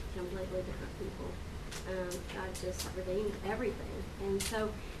 completely different people. God just redeemed everything. And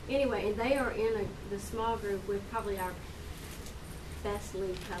so, anyway, and they are in the small group with probably our best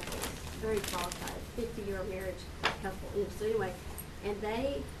lead couples, very qualified, 50-year marriage couple. So anyway, and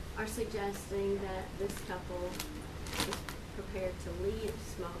they are suggesting that this couple is prepared to lead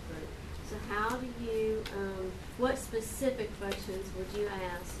a small group. So how do you, what specific questions would you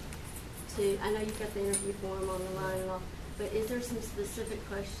ask I know you've got the interview form on the line and all, but is there some specific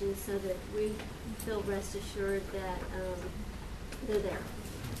questions so that we feel rest assured that they're there?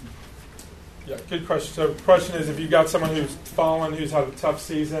 Yeah, good question. So the question is, if you've got someone who's fallen, who's had a tough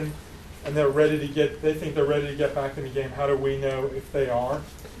season, and they think they're ready to get back in the game, how do we know if they are?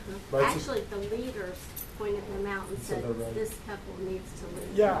 Uh-huh. Right? Actually, the leaders pointed them out and said, this couple needs to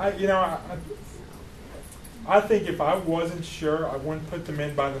leave. Yeah, I think if I wasn't sure, I wouldn't put them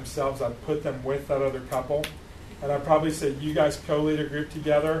in by themselves. I'd put them with that other couple. And I'd probably say, you guys co-lead a group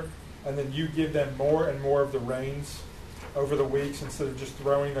together, and then you give them more and more of the reins over the weeks instead of just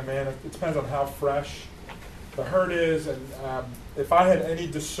throwing them in. It depends on how fresh the hurt is. And if I had any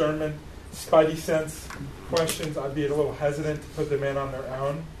discernment, spidey sense questions, I'd be a little hesitant to put them in on their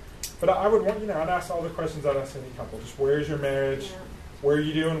own. But I would want, I'd ask all the questions I'd ask any couple. Just where's your marriage? Yeah. Where are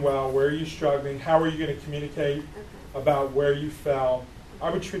you doing well? Where are you struggling? How are you going to communicate about where you fell? I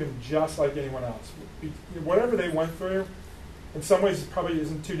would treat them just like anyone else. Whatever they went through, in some ways it probably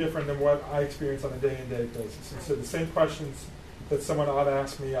isn't too different than what I experience on a day-to-day basis. And so the same questions that someone ought to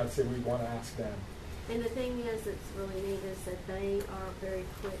ask me, I'd say we want to ask them. And the thing is, it's really neat is that they are very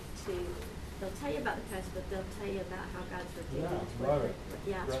quick to, they'll tell you about the past, but they'll tell you about how God's redeemed us. Yeah, love it.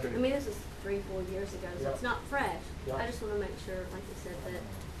 Yeah, Right. I mean, this is 3-4 years ago, so Yeah. it's not fresh. Yeah. I just want to make sure, like you said,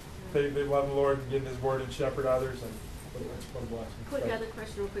 that. They love the Lord and get in His Word and shepherd others, and what a blessing. Quick So, other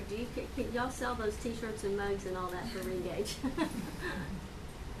question, real quick. Can y'all sell those T-shirts and mugs and all that for Reengage?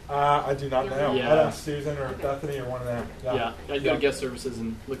 I do not know. Yeah. I'd ask Susan or Okay. Bethany or one of them. Yeah, I'd go to guest services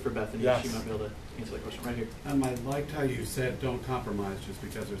and look for Bethany. Yes. She might be able to answer that question right here. I liked how you said don't compromise just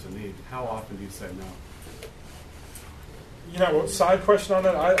because there's a need. How often do you say no? You know, side question on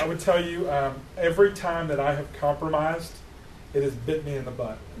that, I would tell you every time that I have compromised, it has bit me in the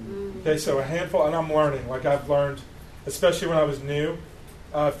butt. Okay, so a handful, and I'm learning. Like I've learned, especially when I was new,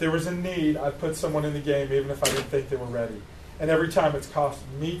 if there was a need, I'd put someone in the game even if I didn't think they were ready. And every time it's cost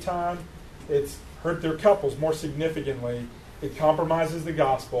me time, it's hurt their couples more significantly. It compromises the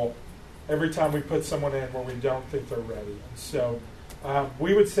gospel every time we put someone in where we don't think they're ready. And so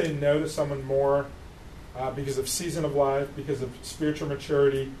we would say no to someone more because of season of life, because of spiritual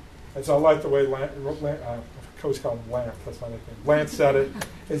maturity. And so I like the way I always call him Lance, that's my nickname. Lance said it,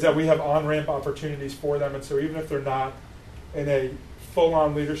 is that we have on-ramp opportunities for them. And so even if they're not in a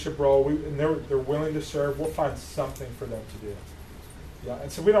full-on leadership role, and they're willing to serve, we'll find something for them to do. Yeah, and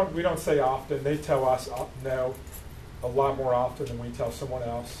so we don't say often. They tell us no a lot more often than we tell someone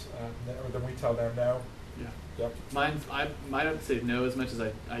else, or than we tell them no. Yeah. Yep. I might have to say no as much as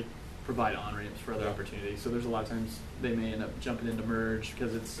I provide on-ramps for other Yeah. opportunities. So there's a lot of times they may end up jumping into merge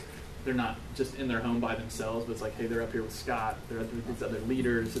because they're not just in their home by themselves, but it's like, hey, they're up here with Scott, they're with these other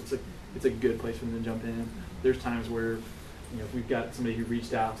leaders. It's a good place for them to jump in. There's times where, if we've got somebody who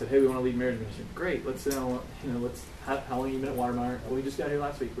reached out and said, hey, we want to lead marriage ministry. Great, let's sit down. How long have you been at Watermeyer? Well, we just got here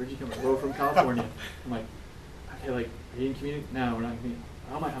last week. Where'd you come from? We're from California. I'm like, okay, like, are you in community? No, we're not in community.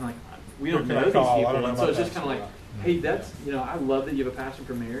 I'm like, we don't know these people. And so it's just kind of like, hey, that's, I love that you have a passion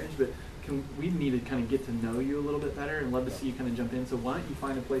for marriage, but we need to kind of get to know you a little bit better and love to see you kind of jump in. So why don't you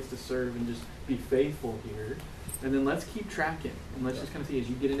find a place to serve and just be faithful here? And then let's keep tracking. And let's just kind of see as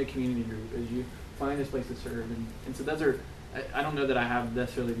you get into community group, as you find this place to serve. And so those are, I don't know that I have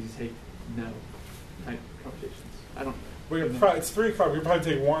necessarily these take no type conversations. I don't. It's 3 o'clock. We could probably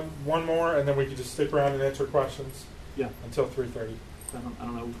take one more, and then we could just stick around and answer questions. Yeah. Until 3:30. I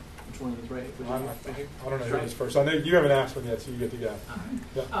don't know which one is right. I don't know who is first. I know you haven't asked one yet, so you get to go.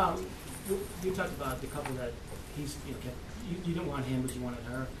 Yeah. You talked about the couple that you didn't want him, but you wanted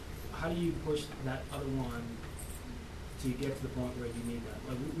her. How do you push that other one to get to the point where you need that?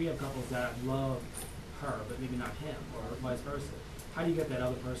 Like we have couples that love her, but maybe not him, or vice versa. How do you get that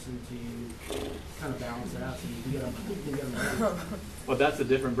other person to kind of balance it out so you can get them right? Well, that's a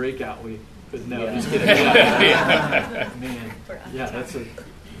different breakout week. No, just kidding. Man, yeah, that's a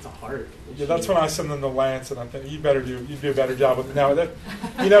hard. Yeah, that's when I send them to Lance, and I think you do a better job with it. Now,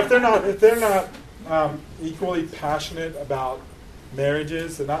 if they're not equally passionate about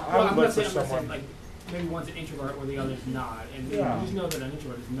marriages, then I would look for someone. Like maybe one's an introvert or the other's not, and you just know that an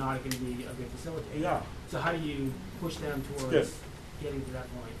introvert is not going to be a good facilitator. Yeah. So how do you push them towards getting to that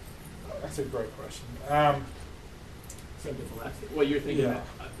point? That's a great question. Same thing for Lance. Well, you're thinking about.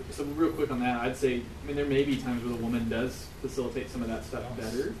 So real quick on that, I'd say, there may be times where the woman does facilitate some of that stuff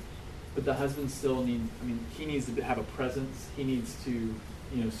better, but the husband still he needs to have a presence. He needs to,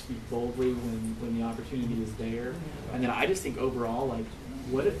 speak boldly when the opportunity is there. And then I just think overall, like,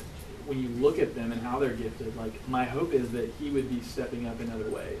 what if, when you look at them and how they're gifted, like, my hope is that he would be stepping up in other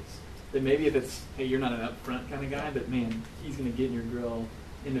ways. That maybe if it's, hey, you're not an upfront kind of guy, but man, he's going to get in your grill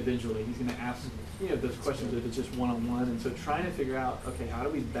individually. He's going to ask those questions if it's just one-on-one. And so trying to figure out, okay, how do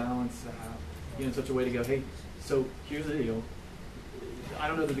we balance that in such a way to go, hey, so here's the deal. I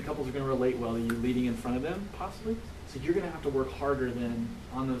don't know that the couples are going to relate well to you leading in front of them, possibly. So you're going to have to work harder than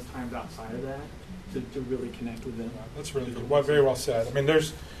on those times outside of that to really connect with them. That's really good. Well, very well said.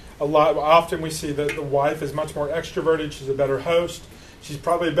 There's a lot. Often we see that the wife is much more extroverted. She's a better host. She's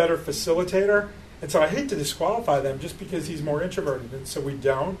probably a better facilitator. And so I hate to disqualify them just because he's more introverted. And so we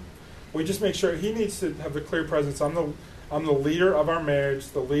don't. We just make sure he needs to have a clear presence. I'm the leader of our marriage,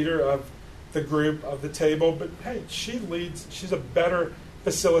 the leader of the group, of the table. But hey, she leads. She's a better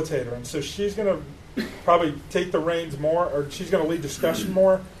facilitator. And so she's going to probably take the reins more, or she's going to lead discussion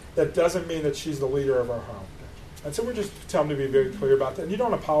more. That doesn't mean that she's the leader of our home. And so we're just telling them to be very clear about that. And you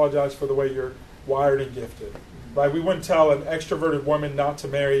don't apologize for the way you're wired and gifted. Right? We wouldn't tell an extroverted woman not to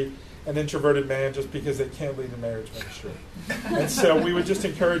marry an introverted man just because they can't lead a marriage ministry. And so we would just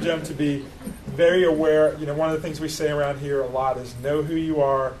encourage them to be very aware. One of the things we say around here a lot is know who you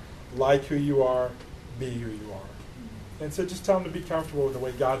are, like who you are, be who you are. And so just tell them to be comfortable with the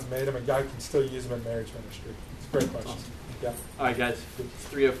way God's made them, and God can still use them in marriage ministry. It's a great question. Awesome. Yeah. All right, guys. It's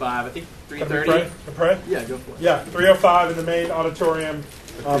 3:05. I think Can we 3:30. pray? Can we pray? Yeah, go for it. Yeah, 3:05 in the main auditorium.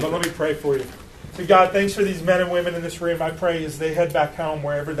 But let me pray for you. So God, thanks for these men and women in this room. I pray as they head back home,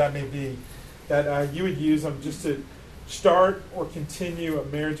 wherever that may be, that you would use them just to start or continue a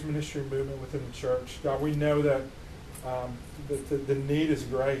marriage ministry movement within the church. God, we know that the need is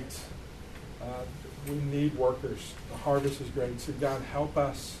great. We need workers. The harvest is great. So God, help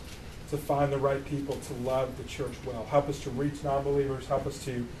us to find the right people to love the church well. Help us to reach non-believers. Help us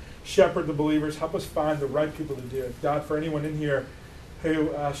to shepherd the believers. Help us find the right people to do it. God, for anyone in here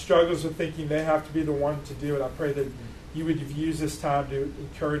who struggles with thinking they have to be the one to do it, I pray that you would use this time to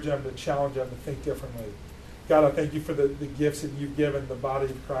encourage them, to challenge them to think differently. God, I thank you for the gifts that you've given the body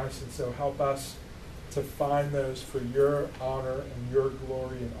of Christ, and so help us to find those for your honor and your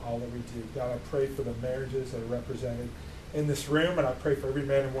glory in all that we do. God, I pray for the marriages that are represented in this room, and I pray for every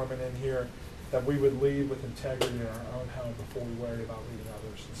man and woman in here that we would lead with integrity in our own home before we worry about leading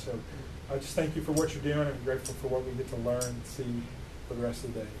others. And so I just thank you for what you're doing. I'm grateful for what we get to learn and see for the rest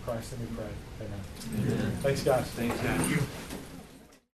of the day. In Christ's name we pray. Amen. Amen. Thanks, guys. Thanks, guys.